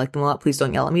like them a lot. Please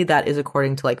don't yell at me. That is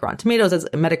according to like Rotten Tomatoes. As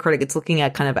Metacritic, it's looking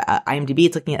at kind of IMDb.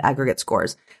 It's looking at aggregate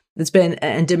scores. It's been,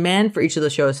 and demand for each of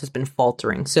the shows has been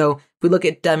faltering. So if we look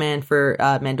at demand for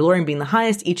Mandalorian being the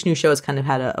highest, each new show has kind of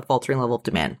had a faltering level of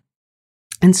demand.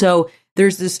 And so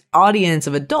there's this audience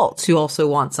of adults who also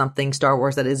want something Star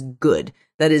Wars that is good,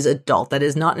 that is adult, that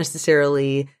is not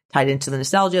necessarily tied into the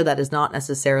nostalgia, that is not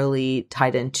necessarily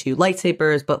tied into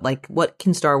lightsabers, but like, what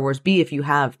can Star Wars be if you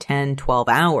have 10, 12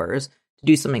 hours to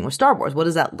do something with Star Wars? What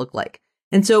does that look like?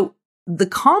 And so the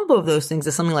combo of those things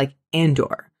is something like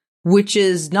Andor, which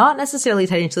is not necessarily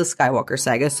tied into the Skywalker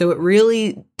saga. So it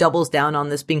really doubles down on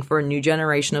this being for a new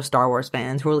generation of Star Wars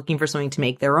fans who are looking for something to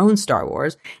make their own Star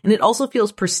Wars. And it also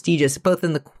feels prestigious, both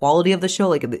in the quality of the show,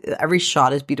 like every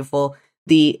shot is beautiful.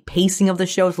 The pacing of the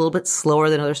show is a little bit slower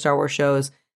than other Star Wars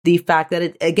shows. The fact that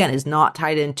it, again, is not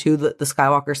tied into the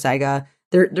Skywalker saga.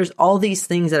 There's all these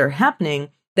things that are happening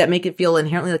that make it feel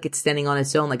inherently like it's standing on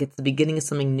its own, like it's the beginning of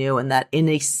something new, and that in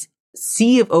a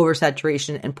sea of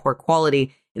oversaturation and poor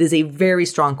quality, it is a very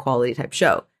strong quality type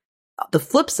show. The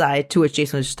flip side, to which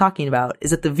Jason was just talking about, is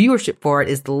that the viewership for it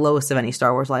is the lowest of any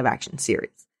Star Wars live action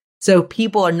series. So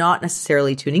people are not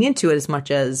necessarily tuning into it as much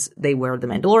as they were The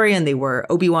Mandalorian, they were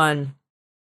Obi-Wan,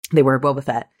 they were Boba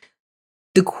Fett.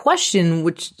 The question,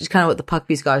 which is kind of what the Puck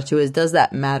piece got to, is, does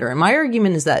that matter? And my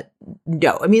argument is that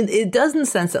no. I mean, it does in the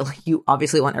sense that like, you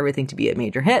obviously want everything to be a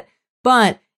major hit,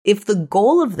 but if the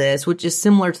goal of this, which is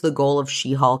similar to the goal of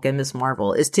She-Hulk and Ms.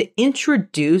 Marvel, is to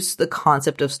introduce the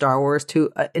concept of Star Wars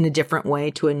to in a different way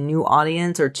to a new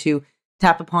audience, or to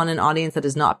tap upon an audience that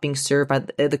is not being served by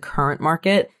the current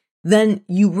market, then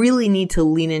you really need to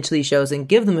lean into these shows and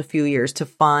give them a few years to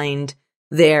find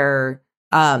their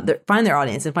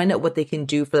audience and find out what they can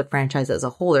do for the franchise as a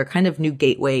whole. They're kind of new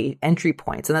gateway entry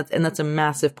points, and that's a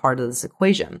massive part of this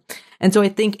equation. And so I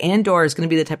think Andor is going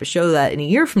to be the type of show that in a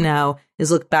year from now is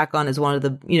looked back on as one of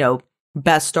the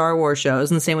best Star Wars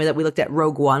shows in the same way that we looked at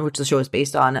Rogue One, which the show is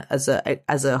based on, as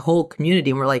a whole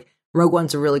community. And we're like, Rogue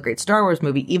One's a really great Star Wars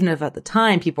movie, even if at the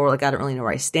time people were like, I don't really know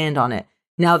where I stand on it.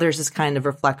 Now there's this kind of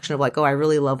reflection of like, oh, I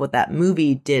really love what that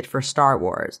movie did for Star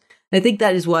Wars. And I think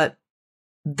that is what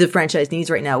the franchise needs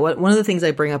right now. One of the things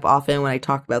I bring up often when I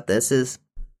talk about this is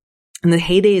in the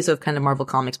heydays of kind of Marvel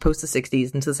Comics, post the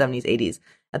 60s into the 70s, 80s,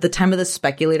 at the time of the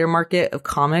speculator market of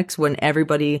comics, when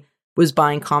everybody was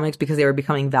buying comics because they were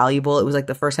becoming valuable, it was like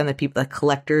the first time that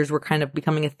collectors were kind of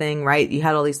becoming a thing, right? You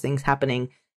had all these things happening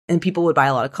and people would buy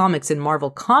a lot of comics, and Marvel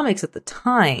Comics at the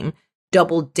time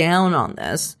doubled down on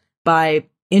this by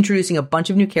introducing a bunch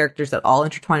of new characters that all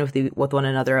intertwine with one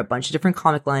another, a bunch of different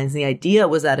comic lines. And the idea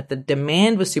was that if the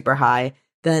demand was super high,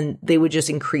 then they would just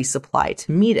increase supply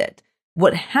to meet it.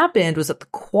 What happened was that the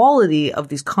quality of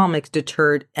these comics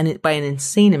deterred by an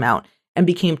insane amount and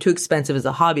became too expensive as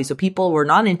a hobby. So people were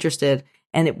not interested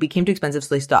and it became too expensive,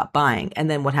 so they stopped buying. And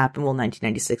then what happened? Well,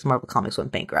 1996, Marvel Comics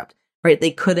went bankrupt, right?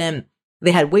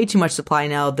 They had way too much supply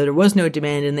now, that there was no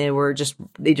demand, and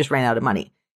they just ran out of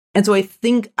money. And so I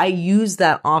think I use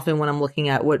that often when I'm looking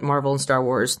at what Marvel and Star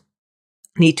Wars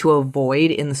need to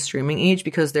avoid in the streaming age,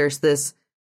 because there's this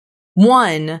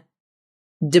one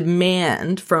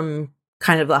demand from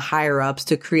kind of the higher ups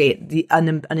to create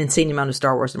an insane amount of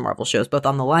Star Wars and Marvel shows, both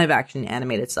on the live action and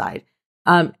animated side.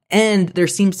 And there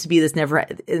seems to be this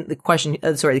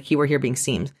the keyword here being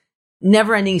seems,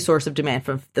 never ending source of demand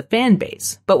from the fan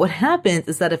base. But what happens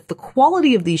is that if the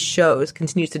quality of these shows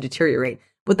continues to deteriorate,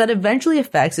 what that eventually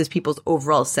affects is people's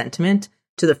overall sentiment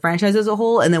to the franchise as a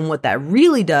whole. And then what that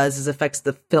really does is affects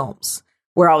the films,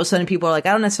 where all of a sudden people are like,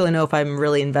 I don't necessarily know if I'm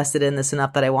really invested in this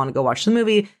enough that I want to go watch the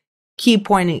movie. Key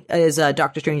point is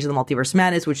Doctor Strange and the Multiverse of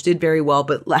Madness, which did very well.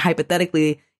 But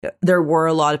hypothetically, there were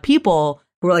a lot of people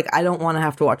who were like, I don't want to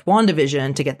have to watch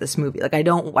WandaVision to get this movie. Like, I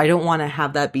don't want to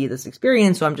have that be this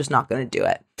experience, so I'm just not going to do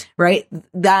it. Right?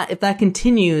 That if that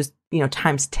continues,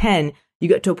 times 10, you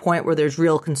get to a point where there's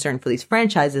real concern for these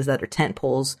franchises that are tent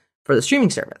poles for the streaming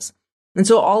service. And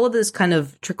so all of this kind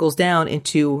of trickles down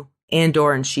into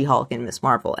Andor and She-Hulk and Ms.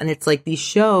 Marvel. And it's like these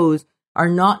shows are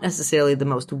not necessarily the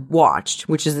most watched,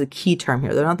 which is the key term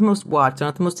here. They're not the most watched, they're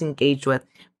not the most engaged with,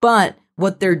 but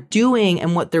what they're doing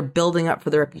and what they're building up for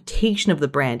the reputation of the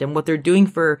brand and what they're doing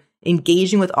for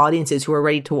engaging with audiences who are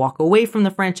ready to walk away from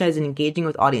the franchise and engaging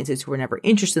with audiences who were never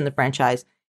interested in the franchise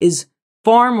is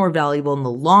far more valuable in the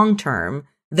long term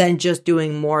than just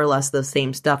doing more or less the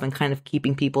same stuff and kind of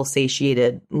keeping people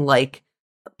satiated like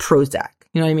Prozac.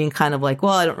 You know what I mean? Kind of like,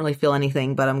 well, I don't really feel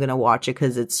anything, but I'm going to watch it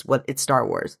because it's Star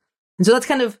Wars. And so that's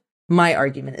kind of my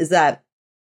argument, is that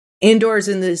Andor is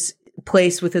in this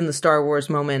place within the Star Wars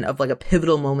moment of like a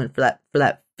pivotal moment for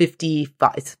that 50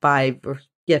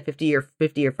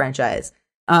 year franchise.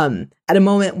 At a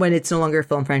moment when it's no longer a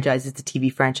film franchise, it's a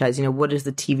TV franchise. What does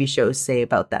the TV show say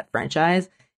about that franchise?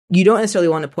 You don't necessarily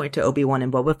want to point to Obi-Wan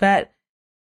and Boba Fett.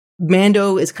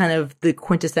 Mando is kind of the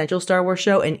quintessential Star Wars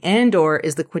show, and Andor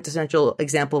is the quintessential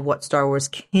example of what Star Wars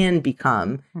can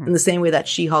become, in the same way that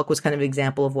She-Hulk was kind of an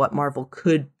example of what Marvel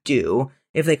could do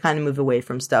if they kind of move away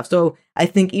from stuff. So I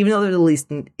think even though they're the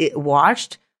least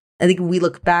watched, I think we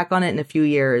look back on it in a few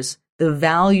years, the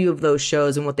value of those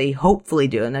shows and what they hopefully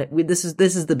do. And this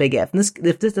is the big if. And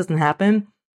if this doesn't happen,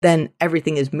 then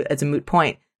everything it's a moot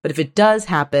point. But if it does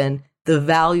happen, the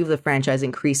value of the franchise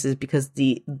increases because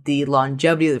the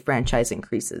longevity of the franchise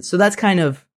increases. So that's kind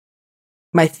of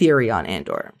my theory on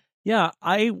Andor. Yeah,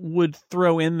 I would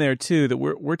throw in there too that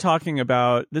we're talking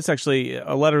about this, actually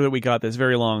a letter that we got that's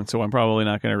very long, so I'm probably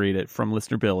not going to read it, from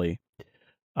listener Billy.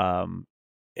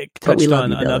 It touched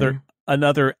on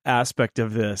another aspect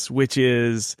of this, which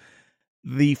is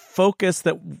the focus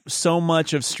that so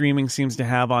much of streaming seems to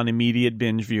have on immediate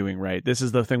binge viewing, right? This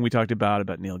is the thing we talked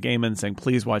about Neil Gaiman saying,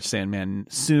 please watch Sandman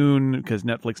soon because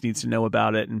Netflix needs to know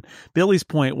about it. And Billy's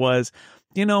point was,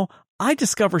 I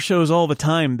discover shows all the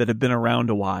time that have been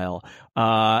around a while,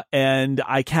 and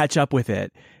I catch up with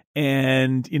it.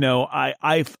 And,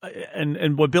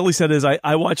 and what Billy said is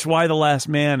I watched Y the Last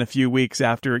Man a few weeks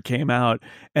after it came out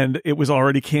and it was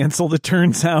already canceled, it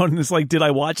turns out. And it's like, did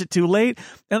I watch it too late?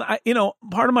 And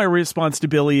part of my response to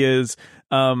Billy is,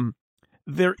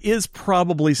 there is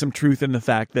probably some truth in the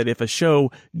fact that if a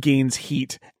show gains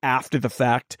heat after the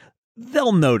fact,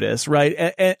 they'll notice,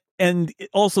 right? And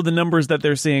also the numbers that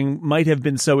they're seeing might have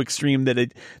been so extreme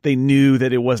that they knew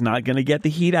that it was not going to get the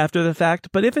heat after the fact.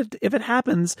 But if it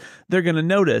happens, they're going to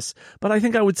notice. But I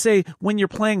think I would say when you're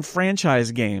playing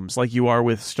franchise games like you are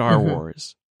with Star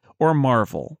Wars or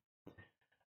Marvel,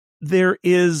 there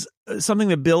is something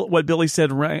that what Billy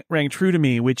said rang true to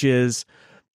me, which is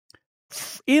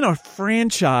in a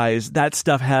franchise, that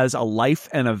stuff has a life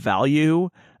and a value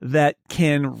that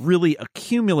can really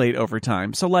accumulate over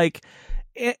time. So like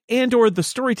Andor, the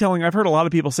storytelling, I've heard a lot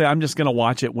of people say, I'm just going to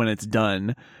watch it when it's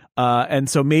done. And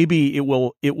so maybe it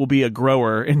will be a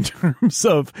grower in terms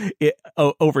of it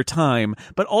over time.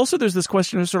 But also there's this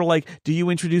question of sort of like, do you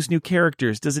introduce new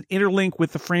characters? Does it interlink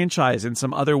with the franchise in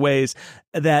some other ways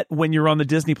that when you're on the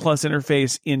Disney Plus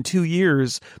interface in 2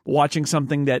 years, watching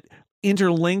something that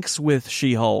interlinks with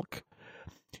She-Hulk,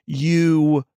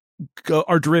 you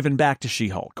are driven back to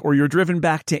She-Hulk, or you're driven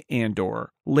back to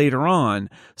Andor later on.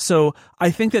 So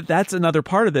I think that that's another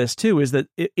part of this too, is that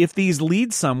if these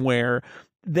lead somewhere,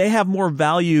 they have more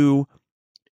value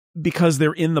because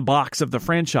they're in the box of the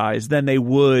franchise than they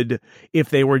would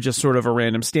if they were just sort of a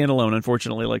random standalone.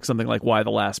 Unfortunately, like something like Y: The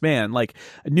Last Man, like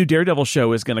a new Daredevil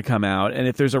show is going to come out, and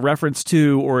if there's a reference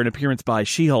to or an appearance by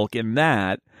She-Hulk in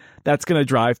that, that's going to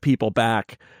drive people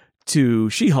back to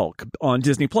She-Hulk on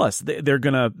Disney Plus. They're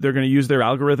gonna use their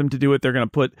algorithm to do it. They're gonna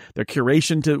put their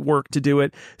curation to work to do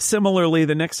it. Similarly,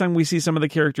 the next time we see some of the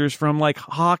characters from like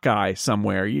Hawkeye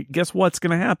somewhere, guess what's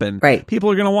gonna happen? Right. People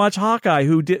are gonna watch Hawkeye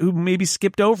who maybe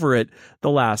skipped over it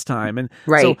the last time, and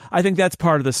right. So I think that's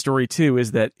part of the story too.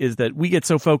 Is that we get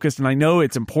so focused, and I know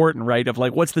it's important, right? Of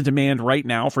like, what's the demand right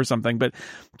now for something, but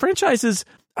franchises,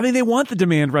 I mean, they want the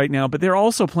demand right now, but they're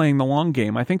also playing the long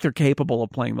game. I think they're capable of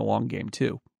playing the long game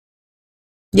too.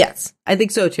 Yes, I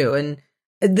think so too. And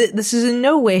this is in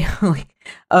no way like,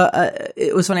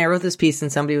 it was funny. I wrote this piece and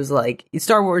somebody was like,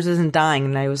 Star Wars isn't dying.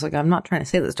 And I was like, I'm not trying to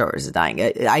say that Star Wars is dying.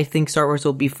 I think Star Wars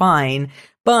will be fine.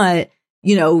 But,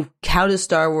 you know, how does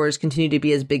Star Wars continue to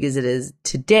be as big as it is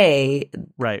today?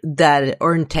 Right.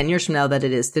 Or in 10 years from now that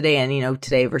it is today. And, you know,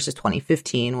 today versus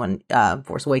 2015 when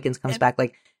Force Awakens comes back,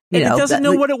 like, and it doesn't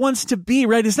know what it wants to be,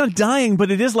 right? It's not dying, but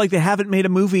it is like they haven't made a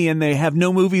movie and they have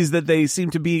no movies that they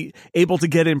seem to be able to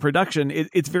get in production.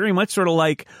 It's very much sort of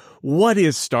like, what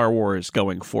is Star Wars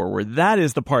going forward? That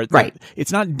is the part that right.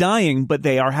 It's not dying, but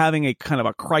they are having a kind of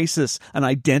a crisis, an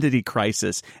identity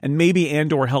crisis. And maybe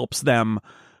Andor helps them.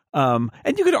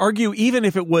 And you could argue even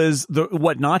if it was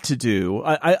what not to do.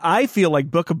 I feel like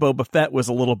Book of Boba Fett was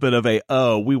a little bit of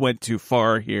we went too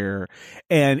far here,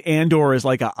 and Andor is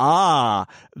like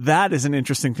that is an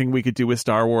interesting thing we could do with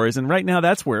Star Wars. And right now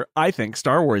that's where I think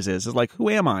Star Wars is like, who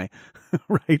am I?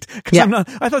 Right? Because yeah.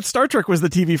 I thought Star Trek was the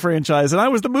TV franchise and I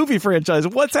was the movie franchise.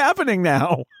 What's happening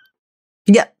now?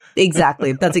 Yeah,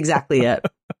 exactly. That's exactly it.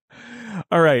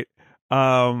 All right.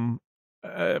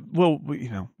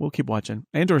 We'll keep watching.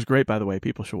 Andor's great, by the way.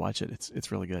 People should watch it.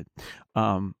 It's really good.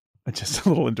 Just a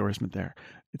little endorsement there.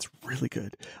 It's really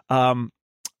good.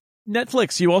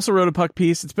 Netflix, you also wrote a puck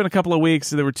piece. It's been a couple of weeks.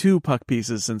 There were 2 puck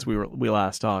pieces since we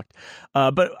last talked.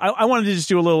 But I wanted to just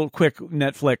do a little quick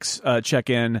Netflix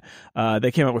check-in.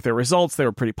 They came out with their results. They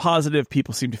were pretty positive.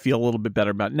 People seem to feel a little bit better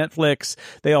about Netflix.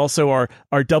 They also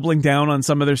are doubling down on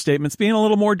some of their statements, being a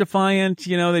little more defiant.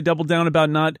 You know, they doubled down about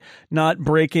not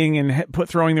breaking and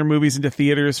throwing their movies into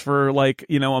theaters for like,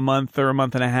 you know, a month or a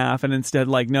month and a half, and instead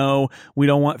like, no, we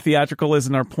don't want theatrical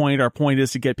isn't our point. Our point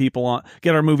is to get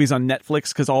our movies on Netflix,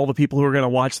 because all the people who are going to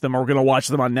watch them are going to watch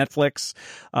them on Netflix.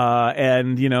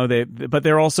 And you know, but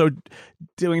they're also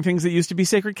doing things that used to be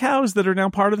sacred cows that are now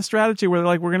part of the strategy, where they're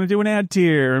like, we're going to do an ad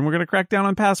tier and we're going to crack down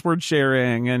on password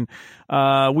sharing. And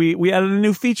we added a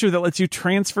new feature that lets you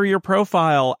transfer your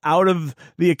profile out of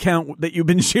the account that you've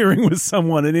been sharing with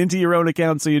someone and into your own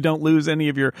account, so you don't lose any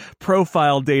of your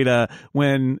profile data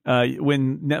when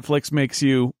Netflix makes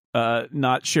you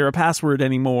not share a password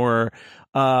anymore.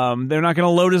 They're not going to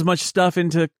load as much stuff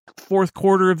into fourth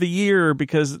quarter of the year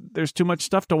because there's too much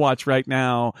stuff to watch right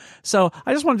now. So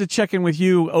I just wanted to check in with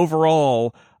you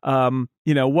overall. You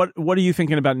know, what are you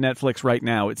thinking about Netflix right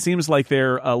now? It seems like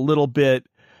they're a little bit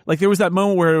like, there was that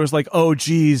moment where it was like, oh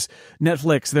geez,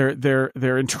 Netflix,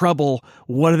 they're in trouble.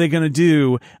 What are they going to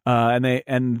do?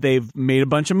 And they've made a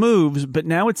bunch of moves, but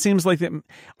now it seems like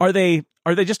are they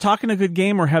just talking a good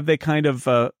game, or have they kind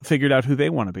of figured out who they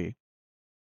want to be?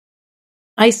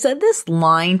 I said this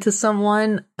line to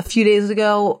someone a few days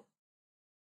ago,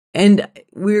 and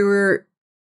we were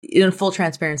in full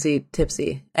transparency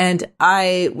tipsy, and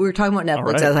we were talking about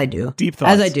Netflix, right. As I do, deep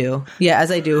thoughts, as I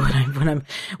do, when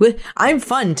I'm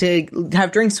fun to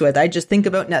have drinks with. I just think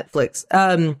about Netflix.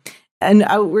 And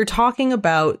we're talking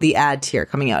about the ad tier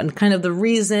coming out, and kind of the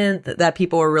reason that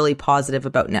people were really positive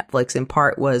about Netflix in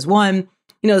part was, one,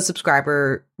 you know, the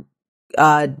subscriber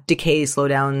decay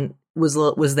slowdown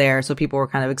was there, so people were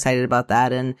kind of excited about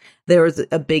that, and there was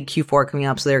a big Q4 coming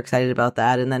up, so they're excited about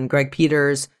that. And then Greg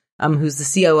Peters who's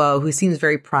the COO, who seems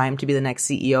very primed to be the next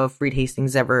CEO if Reed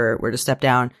Hastings ever were to step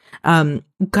down, kind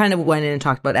of went in and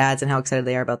talked about ads and how excited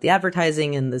they are about the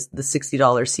advertising and the $60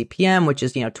 CPM, which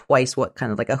is, twice what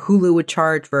kind of like a Hulu would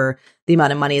charge for the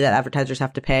amount of money that advertisers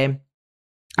have to pay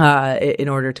in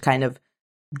order to kind of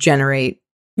generate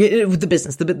the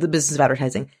business of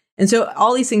advertising. And so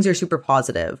all these things are super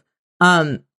positive.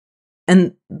 And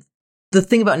the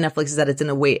thing about Netflix is that it's in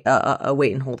a wait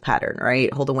and hold pattern,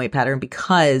 right? Hold and wait pattern,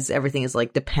 because everything is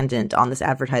like dependent on this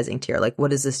advertising tier. Like,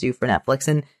 what does this do for Netflix?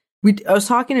 And I was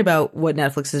talking about what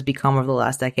Netflix has become over the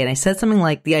last decade. I said something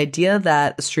like the idea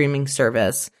that a streaming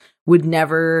service would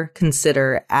never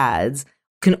consider ads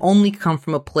can only come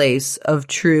from a place of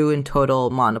true and total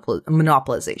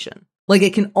monopolization. Like,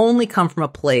 it can only come from a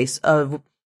place of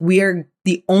we are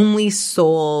the only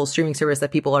sole streaming service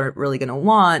that people are really going to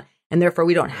want. And therefore,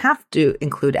 we don't have to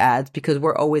include ads because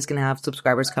we're always going to have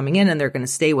subscribers coming in and they're going to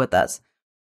stay with us,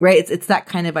 right? It's that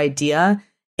kind of idea.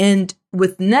 And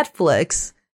with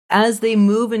Netflix, as they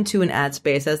move into an ad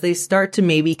space, as they start to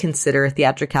maybe consider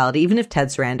theatricality, even if Ted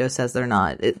Sarandos says they're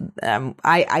not,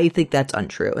 I think that's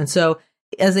untrue. And so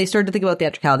as they start to think about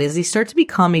theatricality, as they start to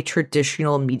become a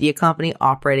traditional media company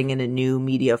operating in a new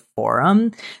media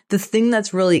forum, the thing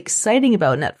that's really exciting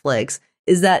about Netflix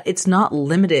is that it's not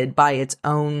limited by its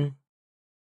own,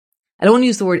 I don't want to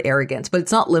use the word arrogance, but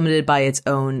it's not limited by its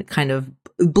own kind of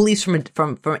beliefs from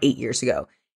 8 years ago.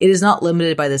 It is not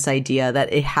limited by this idea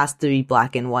that it has to be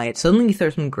black and white. Suddenly you throw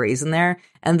some grays in there,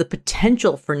 and the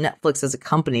potential for Netflix as a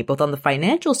company, both on the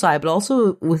financial side, but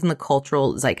also within the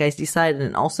cultural zeitgeisty side,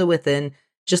 and also within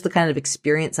just the kind of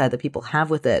experience side that people have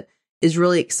with it, is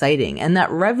really exciting. And that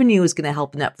revenue is going to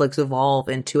help Netflix evolve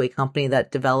into a company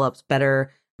that develops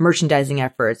better merchandising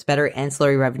efforts, better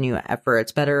ancillary revenue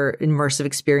efforts, better immersive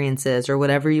experiences, or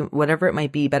whatever it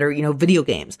might be, better, video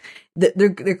games. There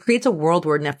creates a world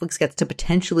where Netflix gets to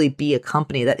potentially be a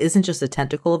company that isn't just a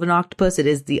tentacle of an octopus. It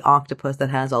is the octopus that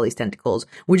has all these tentacles,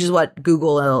 which is what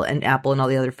Google and Apple and all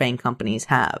the other FAANG companies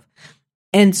have.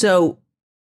 And so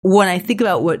when I think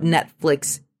about what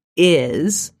Netflix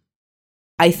is,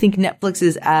 I think Netflix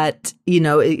is at,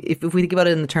 if we think about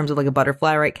it in the terms of like a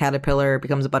butterfly, right? Caterpillar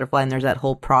becomes a butterfly and there's that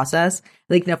whole process.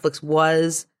 I think Netflix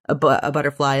was a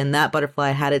butterfly, and that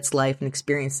butterfly had its life and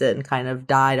experienced it and kind of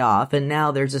died off. And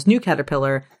now there's this new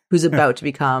caterpillar who's about to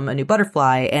become a new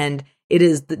butterfly. And it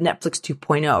is the Netflix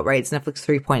 2.0, right? It's Netflix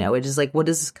 3.0, which is like, what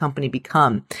does this company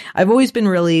become? I've always been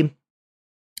really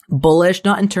bullish,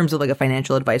 not in terms of like a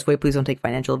financial advice way. Please don't take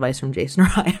financial advice from Jason or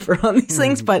I for on these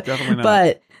things, but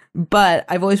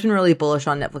I've always been really bullish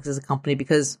on Netflix as a company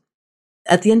because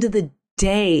at the end of the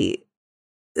day,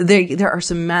 there are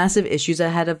some massive issues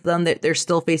ahead of them. They're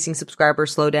still facing subscriber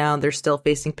slowdown. They're still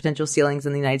facing potential ceilings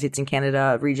in the United States and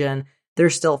Canada region. They're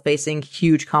still facing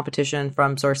huge competition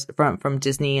from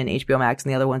Disney and HBO Max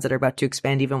and the other ones that are about to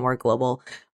expand even more global.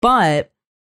 But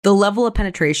the level of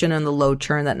penetration and the low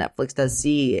churn that Netflix does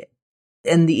see,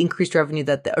 and the increased revenue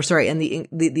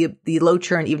the low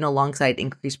churn even alongside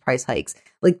increased price hikes,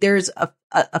 like there's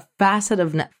a facet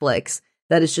of Netflix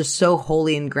that is just so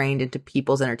wholly ingrained into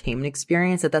people's entertainment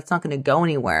experience that's not going to go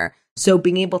anywhere. So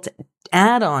being able to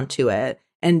add on to it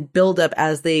and build up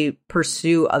as they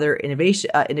pursue other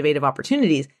innovative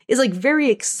opportunities is like very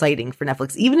exciting for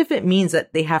Netflix, even if it means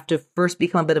that they have to first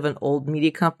become a bit of an old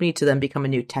media company to then become a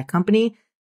new tech company.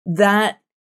 That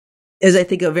is, I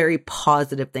think, a very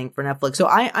positive thing for Netflix. So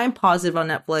I'm positive on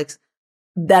Netflix.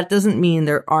 That doesn't mean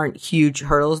there aren't huge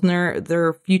hurdles in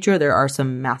their future. There are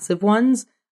some massive ones.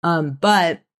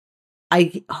 But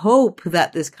I hope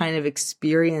that this kind of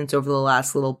experience over the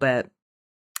last little bit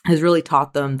has really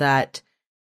taught them that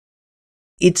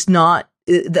it's not,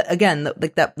 again,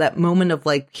 like that moment of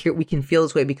like, here we can feel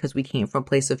this way because we came from a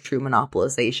place of true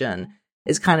monopolization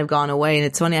is kind of gone away. And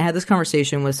it's funny, I had this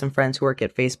conversation with some friends who work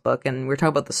at Facebook, and we were talking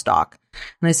about the stock.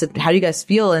 And I said, how do you guys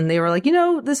feel? And they were like,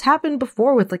 this happened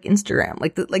before with like Instagram.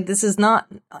 Like this has not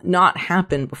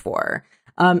happened before.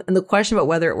 And the question about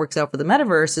whether it works out for the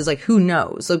metaverse is like, who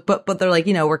knows? Like, but they're like,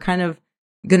 we're kind of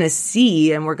gonna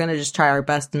see, and we're gonna just try our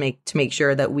best to make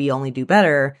sure that we only do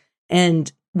better.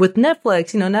 And with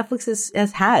Netflix, Netflix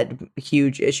has had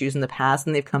huge issues in the past,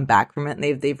 and they've come back from it,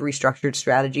 and they've restructured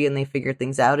strategy, and they figured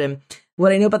things out. And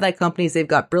what I know about that company is they've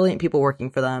got brilliant people working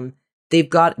for them. They've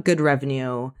got good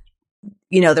revenue.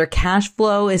 Their cash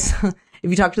flow is, if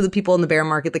you talk to the people in the bear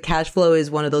market, the cash flow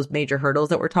is one of those major hurdles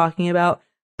that we're talking about.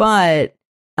 But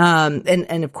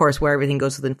and of course, where everything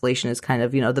goes with inflation is kind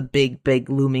of, the big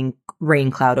looming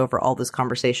rain cloud over all this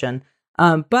conversation.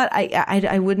 But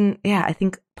I wouldn't, I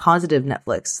think positive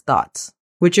Netflix thoughts,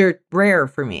 which are rare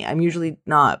for me. I'm usually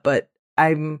not, but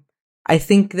I'm I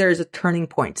think there's a turning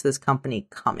point to this company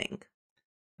coming.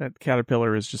 That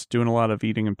caterpillar is just doing a lot of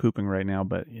eating and pooping right now,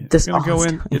 but it's going to go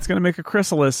in. It's going to make a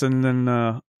chrysalis, and then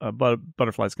a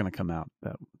butterfly's going to come out.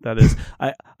 That is,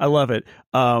 I love it.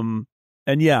 And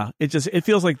yeah, it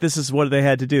feels like this is what they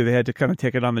had to do. They had to kind of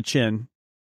take it on the chin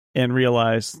and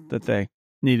realize that they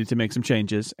needed to make some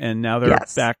changes, and now they're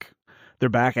back. They're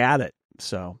back at it.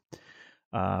 So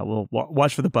we'll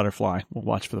watch for the butterfly. We'll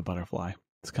watch for the butterfly.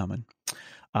 It's coming.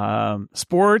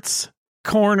 Sports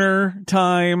Corner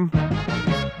time.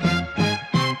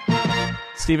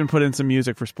 Stephen put in some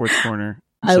music for Sports Corner.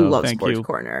 I love Sports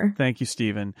Corner. Thank you,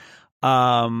 Stephen.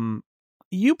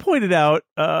 You pointed out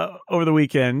over the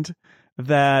weekend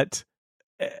that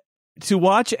to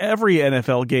watch every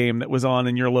NFL game that was on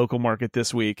in your local market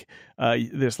this week,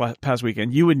 this past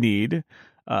weekend, you would need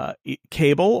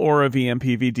cable or a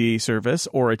vMPVD service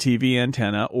or a TV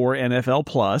antenna or NFL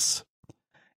Plus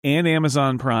and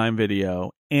Amazon Prime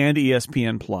Video and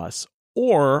ESPN Plus.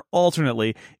 Or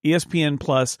alternately, ESPN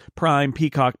Plus, Prime,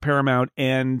 Peacock, Paramount,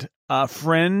 and a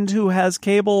friend who has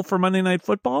cable for Monday Night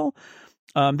Football.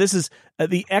 This is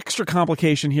the extra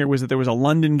complication here was that there was a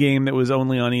London game that was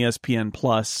only on ESPN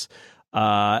Plus.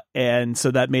 And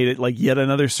so that made it like yet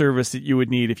another service that you would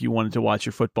need if you wanted to watch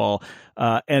your football.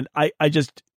 And I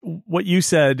just, what you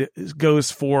said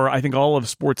goes for, I think, all of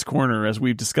Sports Corner, as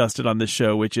we've discussed it on this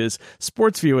show, which is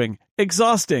sports viewing,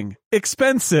 exhausting,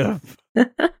 expensive.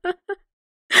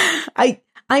 I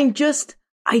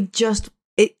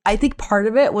think part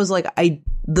of it was like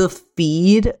the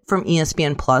feed from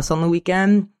ESPN Plus on the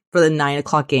weekend for the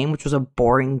 9:00 game, which was a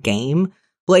boring game,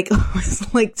 like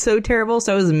was like so terrible.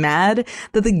 So I was mad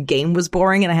that the game was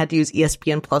boring and I had to use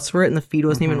ESPN Plus for it, and the feed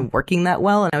wasn't even working that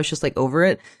well, and I was just like over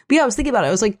it. But yeah, I was thinking about it.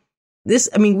 I was like,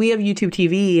 we have YouTube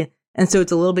TV, and so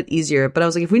it's a little bit easier. But I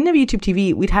was like, if we didn't have YouTube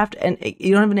TV, we'd have to, and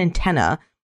you don't have an antenna.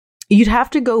 You'd have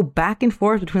to go back and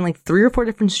forth between like 3 or 4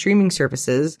 different streaming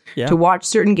services to watch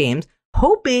certain games,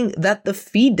 hoping that the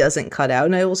feed doesn't cut out.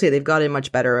 And I will say they've gotten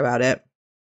much better about it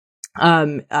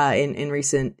in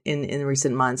recent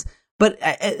months. But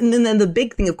and then the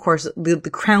big thing, of course, the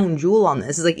crown jewel on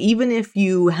this is like, even if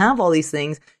you have all these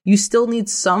things, you still need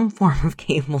some form of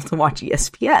cable to watch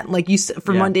ESPN. Like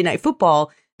for Monday Night Football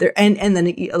there, and then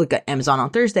you look at Amazon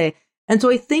on Thursday. And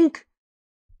so I think,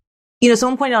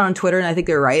 someone pointed out on Twitter, and I think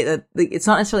they're right, that it's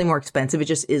not necessarily more expensive. It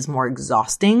just is more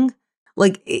exhausting.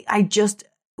 Like, I just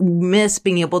miss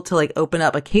being able to like open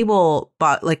up a cable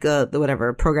box, like the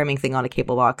whatever programming thing on a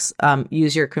cable box,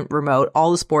 use your remote.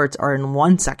 All the sports are in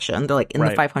one section. They're like in the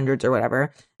 500s or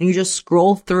whatever. And you just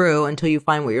scroll through until you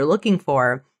find what you're looking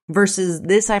for, versus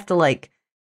this, I have to like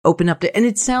open up and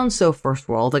it sounds so first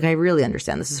world. Like, I really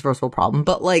understand this is a first world problem,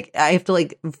 but like, I have to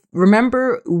like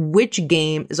remember which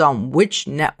game is on which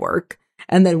network,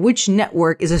 and then which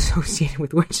network is associated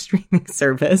with which streaming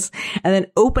service, and then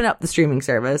open up the streaming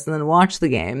service and then watch the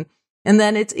game. And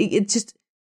then it's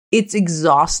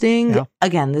exhausting. Yeah.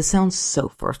 Again, this sounds so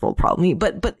first world problem,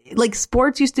 but like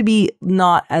sports used to be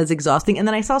not as exhausting. And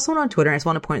then I saw someone on Twitter, and I just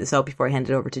want to point this out before I hand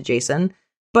it over to Jason,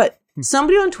 but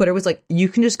somebody on Twitter was like, you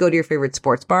can just go to your favorite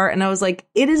sports bar. And I was like,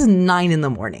 it is 9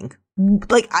 a.m.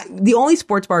 Like, the only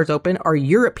sports bars open are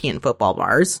European football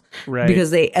bars. Right.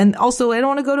 Because and also I don't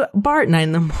want to go to a bar at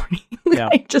 9 a.m. Yeah.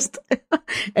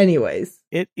 Anyways.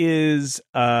 It is,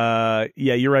 yeah,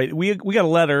 you're right. We got a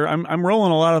letter. I'm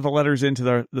rolling a lot of the letters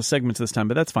into the segments this time,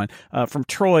 but that's fine. From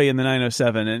Troy in the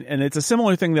 907. And it's a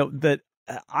similar thing that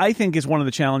I think is one of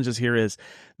the challenges here is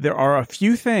there are a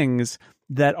few things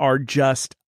that are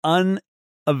just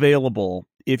unavailable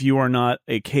if you are not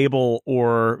a cable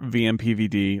or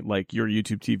vMPVD, like your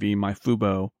YouTube TV, my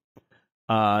Fubo.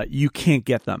 You can't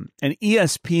get them. And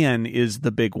ESPN is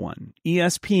the big one.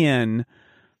 ESPN,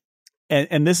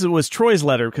 and this was Troy's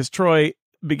letter, because Troy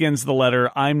begins the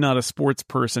letter, I'm not a sports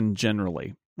person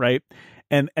generally, right?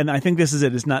 And I think this is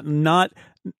it. It's not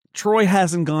Troy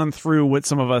hasn't gone through what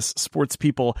some of us sports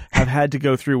people have had to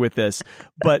go through with this.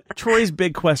 But Troy's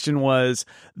big question was,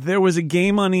 there was a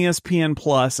game on ESPN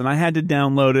Plus and I had to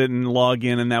download it and log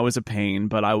in, and that was a pain,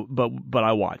 but I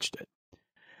watched it.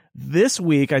 This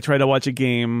week I tried to watch a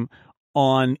game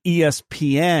on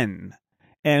ESPN,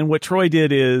 and what Troy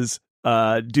did is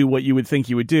do what you would think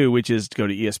you would do, which is go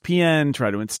to ESPN, try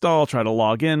to install, try to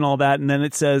log in, all that, and then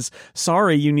it says,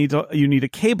 sorry, you need a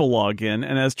cable login.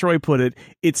 And as Troy put it,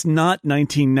 it's not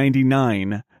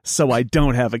 1999, so I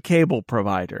don't have a cable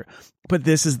provider. But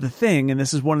this is the thing, and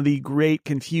this is one of the great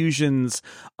confusions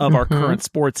of our current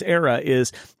sports era,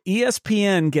 is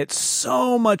ESPN gets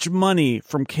so much money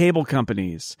from cable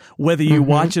companies, whether you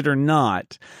watch it or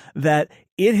not, that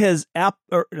it has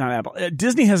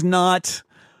Disney has not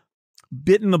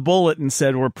bitten the bullet and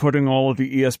said, we're putting all of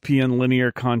the ESPN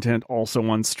linear content also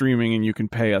on streaming and you can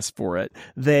pay us for it.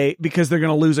 Because they're going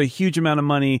to lose a huge amount of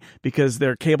money because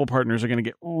their cable partners are going to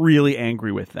get really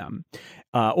angry with them.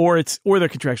 Or they're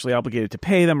contractually obligated to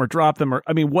pay them or drop them, or,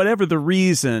 I mean, whatever the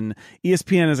reason,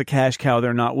 ESPN is a cash cow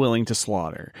they're not willing to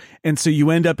slaughter. And so you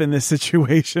end up in this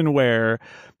situation where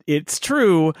it's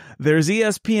true, there's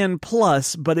ESPN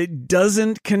Plus, but it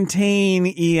doesn't contain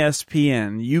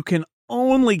ESPN. You can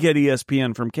only get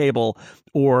ESPN from cable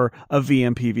or a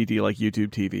vMPVD like YouTube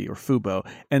TV or Fubo.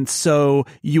 And so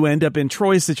you end up in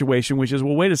Troy's situation, which is,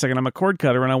 well, wait a second, I'm a cord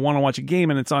cutter and I want to watch a game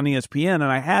and it's on ESPN and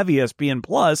I have ESPN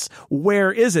Plus.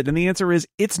 Where is it? And the answer is,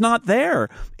 it's not there.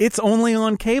 It's only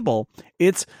on cable.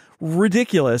 It's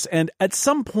ridiculous. And at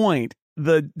some point,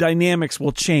 the dynamics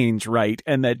will change, right?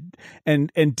 And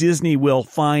Disney will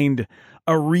find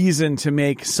a reason to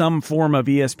make some form of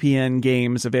ESPN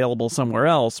games available somewhere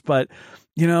else. But,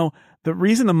 you know, the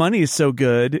reason the money is so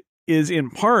good is in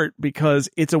part because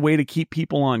it's a way to keep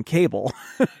people on cable.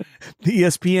 The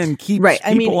ESPN keeps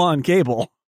people on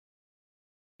cable.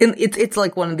 And it's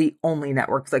like one of the only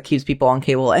networks that keeps people on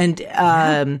cable, and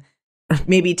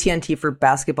maybe TNT for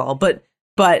basketball. But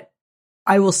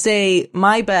I will say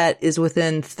my bet is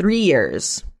within 3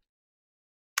 years,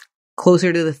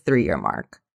 closer to the 3-year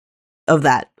mark of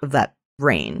that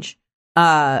range.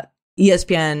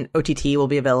 ESPN OTT will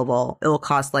be available. It will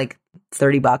cost like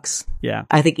 $30. Yeah.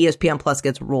 I think ESPN Plus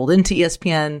gets rolled into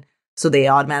ESPN, so they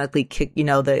automatically kick, you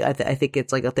know, I think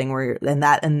it's like a thing where and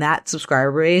that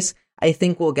subscriber base, I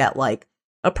think will get like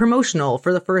a promotional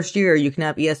for the first year. You can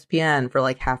have ESPN for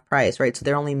like half price, right? So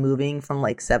they're only moving from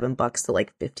like $7 to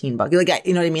like $15. Like,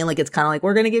 you know what I mean? Like, it's kind of like,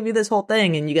 we're going to give you this whole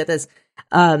thing and you get this.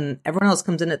 Everyone else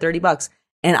comes in at $30.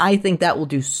 And I think that will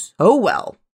do so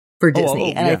well for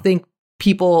Disney. I think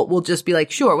people will just be like,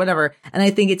 sure, whatever. And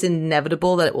I think it's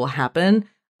inevitable that it will happen.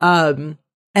 And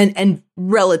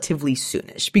relatively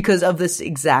soonish because of this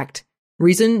exact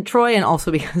reason, Troy, and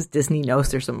also because Disney knows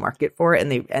there's a market for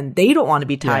it, and they don't want to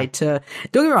be tied to.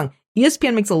 Don't get me wrong,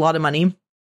 ESPN makes a lot of money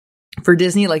for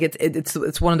Disney. Like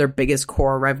it's one of their biggest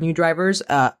core revenue drivers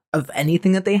of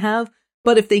anything that they have.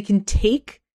 But if they can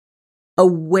take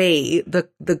away the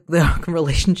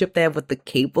relationship they have with the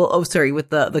cable, with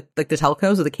the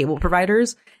telcos or the cable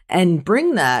providers, and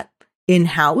bring that in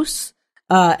house.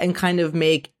 And kind of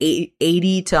make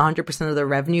 80 to 100% of the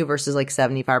revenue versus like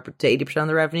 75 to 80% of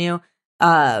the revenue.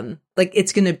 Like,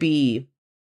 it's going to be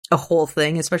a whole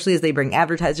thing, especially as they bring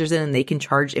advertisers in and they can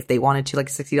charge, if they wanted to, like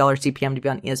 $60 CPM to be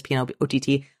on ESPN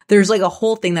OTT. There's like a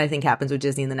whole thing that I think happens with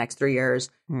Disney in the next 3 years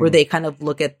where they kind of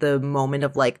look at the moment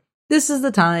of like, this is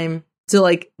the time to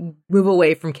like move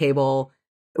away from cable.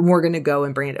 We're going to go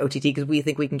and bring it to OTT because we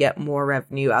think we can get more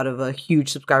revenue out of a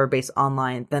huge subscriber base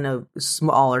online than a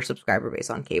smaller subscriber base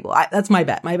on cable. That's my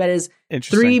bet. My bet is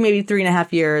 3, maybe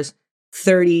 3.5 years,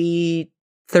 $32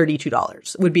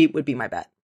 would be my bet.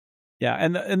 Yeah,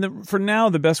 and for now,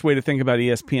 the best way to think about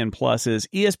ESPN Plus is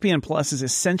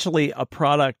essentially a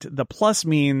product. The plus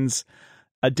means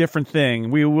a different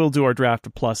thing. We will do our draft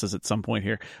of pluses at some point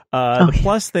here. The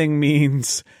plus thing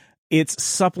means it's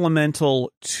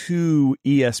supplemental to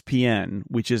ESPN,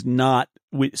 which is not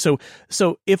so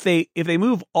if they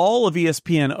move all of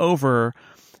ESPN over,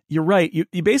 you're right. You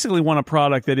basically want a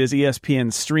product that is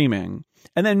ESPN streaming.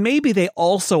 And then maybe they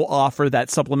also offer that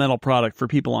supplemental product for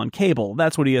people on cable.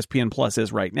 That's what ESPN Plus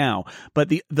is right now. But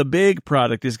the big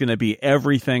product is going to be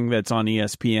everything that's on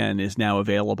ESPN is now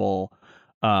available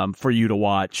for you to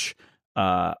watch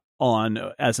on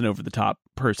as an over-the-top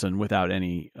person without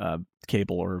any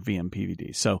cable or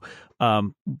vMPVD. So,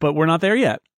 but we're not there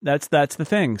yet. That's the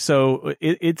thing. So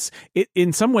it's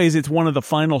in some ways it's one of the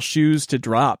final shoes to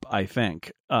drop, I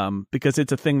think, because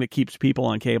it's a thing that keeps people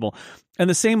on cable.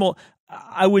 And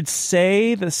I would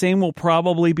say the same will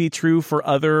probably be true for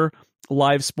other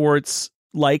live sports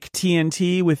like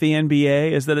TNT with the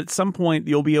NBA, is that at some point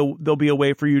there'll be a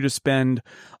way for you to spend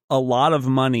a lot of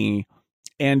money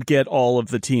and get all of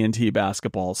the TNT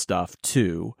basketball stuff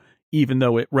too, even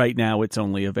though right now it's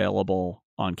only available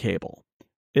on cable.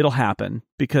 It'll happen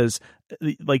because,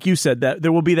 like you said, that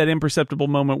there will be that imperceptible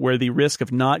moment where the risk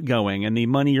of not going and the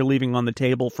money you're leaving on the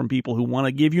table from people who want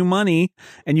to give you money,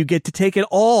 and you get to take it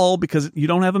all because you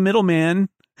don't have a middleman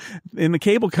in the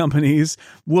cable companies,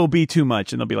 will be too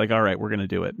much. And they'll be like, all right, we're going to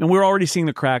do it. And we're already seeing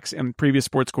the cracks in previous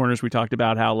Sports Corners. We talked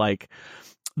about how like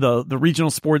the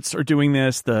regional sports are doing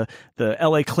this. The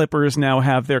LA Clippers now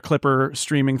have their Clipper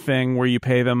streaming thing where you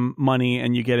pay them money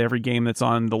and you get every game that's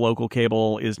on the local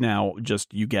cable is now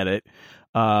just, you get it.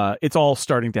 It's all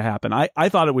starting to happen. I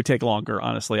thought it would take longer,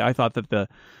 honestly. I thought that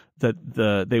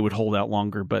they would hold out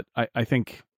longer, but I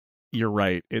think you're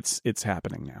right. It's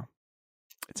happening now.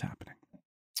 It's happening.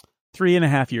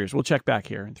 3.5 years. We'll check back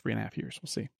here in 3.5 years. We'll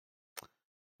see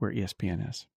where ESPN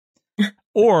is.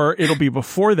 Or it'll be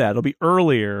before that. It'll be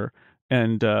earlier,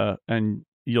 and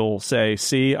you'll say,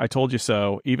 "See, I told you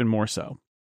so." Even more so.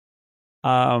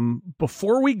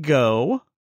 Before we go,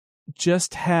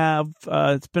 just have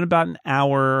it's been about an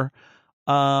hour.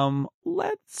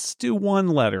 Let's do one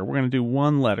letter. We're going to do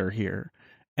one letter here,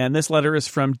 and this letter is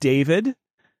from David.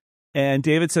 And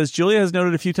David says, Julia has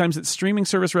noted a few times that streaming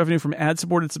service revenue from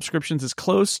ad-supported subscriptions is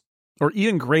close or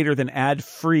even greater than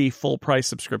ad-free full-price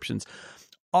subscriptions.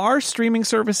 Are streaming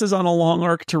services on a long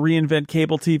arc to reinvent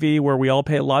cable TV where we all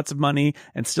pay lots of money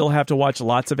and still have to watch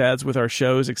lots of ads with our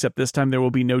shows, except this time there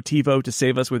will be no TiVo to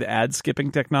save us with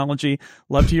ad-skipping technology?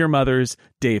 Love to your mothers,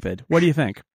 David. What do you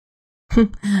think?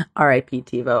 R.I.P.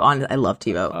 TiVo. I love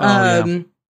TiVo.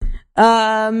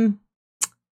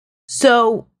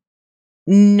 So...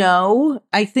 No,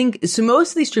 I think so.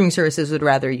 Most of these streaming services would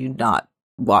rather you not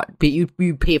watch, but you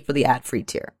pay for the ad-free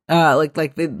tier.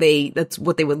 They that's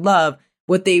what they would love.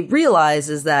 What they realize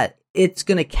is that it's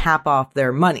going to cap off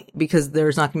their money because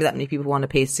there's not going to be that many people who want to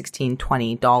pay $16,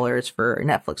 $20 for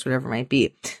Netflix, whatever it might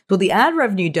be. So what the ad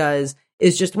revenue does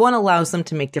is just one, allows them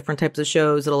to make different types of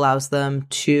shows. It allows them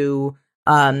to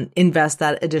invest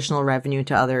that additional revenue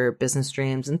into other business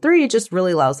streams, and three, it just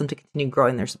really allows them to continue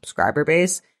growing their subscriber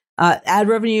base. Ad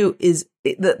revenue is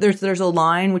there's a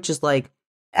line which is like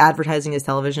advertising is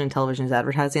television and television is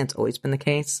advertising. It's always been the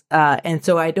case. And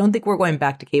so I don't think we're going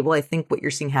back to cable. I think what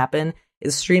you're seeing happen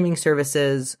is streaming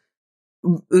services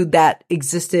that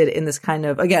existed in this kind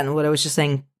of, again, what I was just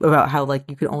saying about how like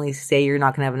you could only say you're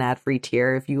not going to have an ad-free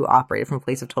tier if you operate from a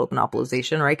place of total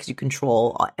monopolization, right? Because you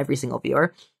control every single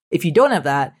viewer. If you don't have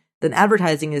that, then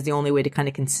advertising is the only way to kind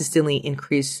of consistently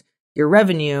increase your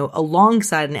revenue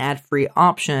alongside an ad-free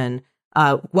option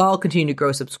while continuing to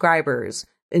grow subscribers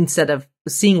instead of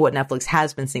seeing what Netflix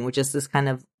has been seeing, which is this kind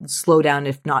of slowdown,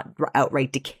 if not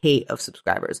outright decay of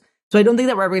subscribers. So I don't think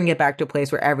that we're ever going to get back to a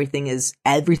place where everything is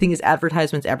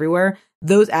advertisements everywhere.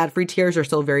 Those ad-free tiers are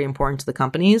still very important to the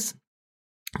companies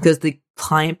because the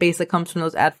client base that comes from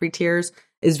those ad-free tiers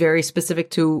is very specific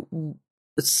to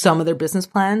some of their business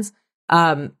plans.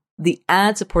 The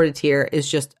ad-supported tier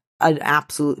is just an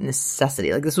absolute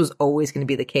necessity. Like this was always going to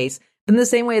be the case. But in the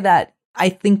same way that I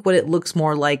think what it looks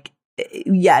more like,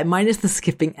 minus the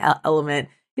skipping element,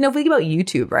 if we think about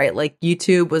YouTube, right? Like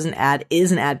YouTube is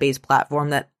an ad-based platform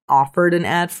that offered an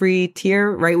ad-free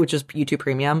tier, right? Which is YouTube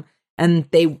Premium. And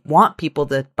they want people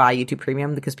to buy YouTube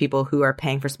Premium because people who are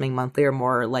paying for something monthly are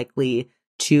more likely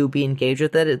to be engaged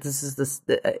with it. This is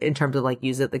in terms of like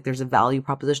use it, like there's a value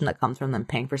proposition that comes from them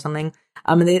paying for something.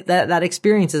 And that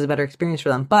experience is a better experience for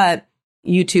them. But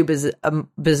YouTube is a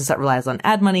business that relies on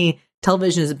ad money.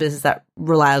 Television is a business that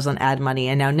relies on ad money.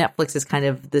 And now Netflix is kind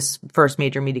of this first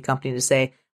major media company to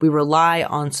say, we rely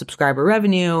on subscriber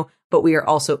revenue, but we are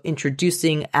also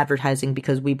introducing advertising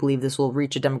because we believe this will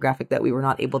reach a demographic that we were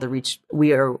not able to reach.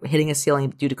 We are hitting a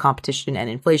ceiling due to competition and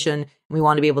inflation. And we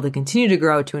want to be able to continue to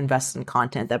grow to invest in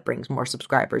content that brings more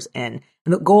subscribers in.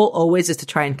 And the goal always is to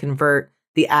try and convert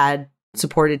the ad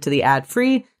supported to the ad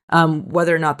free.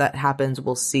 Whether or not that happens,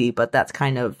 we'll see. But it's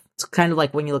kind of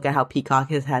like when you look at how Peacock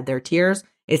has had their tiers,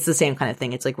 it's the same kind of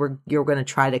thing. It's like you're going to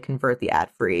try to convert the ad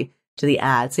free to the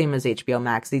ad, same as HBO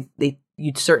Max.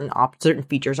 Certain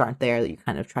features aren't there that you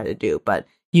kind of try to do, but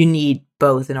you need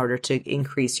both in order to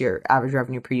increase your average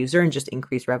revenue per user and just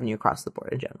increase revenue across the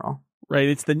board in general. Right.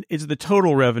 It's the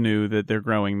total revenue that they're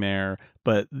growing there,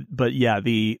 but yeah,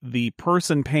 the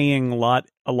person paying a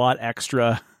lot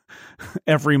extra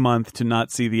every month to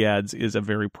not see the ads is a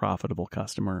very profitable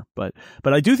customer. But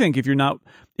I do think if you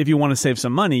want to save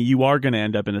some money, you are going to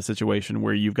end up in a situation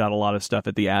where you've got a lot of stuff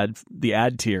at the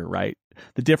ad tier, right?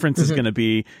 The difference is going to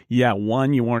be,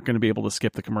 one, you aren't going to be able to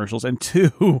skip the commercials, and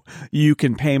two, you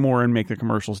can pay more and make the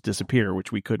commercials disappear,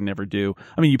 which we could never do.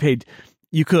 I mean, you pay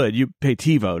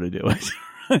TiVo to do it.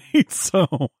 Right?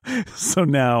 So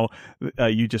now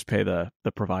you just pay the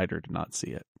provider to not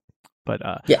see it. But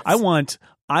yes. I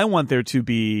want there to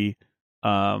be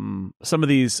some of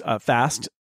these fast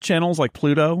channels like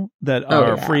Pluto that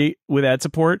are free with ad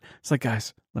support. It's like,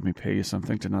 guys, let me pay you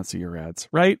something to not see your ads,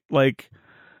 right? Like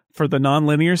for the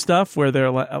non-linear stuff where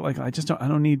they're like, I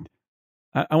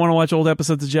want to watch old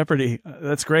episodes of Jeopardy.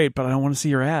 That's great, but I don't want to see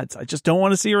your ads. I just don't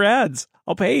want to see your ads.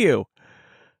 I'll pay you.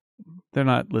 They're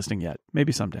not listening yet.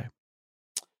 Maybe someday.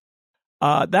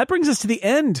 That brings us to the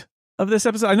end of this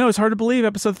episode. I know it's hard to believe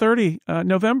episode 30,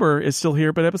 November is still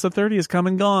here, but episode 30 is come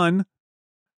and gone.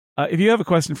 If you have a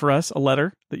question for us, a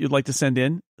letter that you'd like to send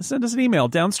in, send us an email,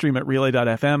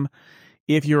 downstream@relay.fm.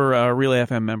 If you're a Relay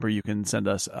FM member, you can send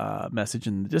us a message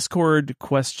in the Discord,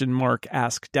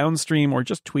 !ask Downstream, or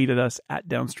just tweet at us at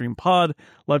DownstreamPod.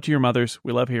 Love to your mothers.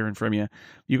 We love hearing from you.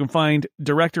 You can find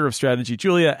Director of Strategy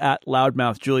Julia at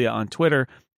Loudmouth Julia on Twitter,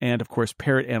 and of course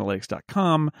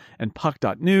parrotanalytics.com and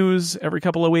puck.news every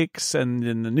couple of weeks, and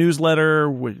in the newsletter,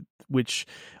 which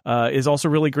is also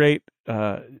really great.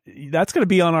 That's going to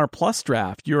be on our Plus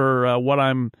draft. Your What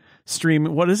I'm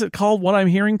Streaming, what is it called? What I'm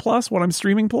Hearing Plus? What I'm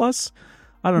Streaming Plus?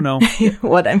 I don't know.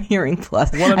 What I'm Hearing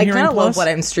Plus. I kind of love What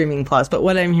I'm Streaming Plus, but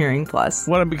What I'm Hearing Plus.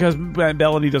 Because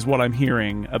Melanie does What I'm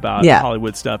Hearing about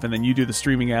Hollywood stuff, and then you do the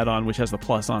streaming add-on, which has the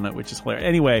plus on it, which is hilarious.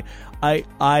 Anyway,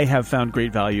 I have found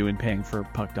great value in paying for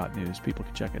puck.news. People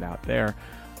can check it out there.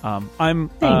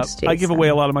 Thanks, I give away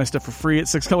a lot of my stuff for free at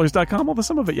sixcolors.com, although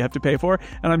some of it you have to pay for.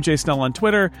 And I'm Jay Snell on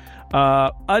Twitter.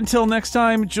 Until next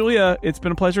time, Julia, it's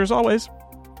been a pleasure as always.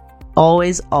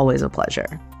 Always, always a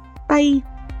pleasure. Bye.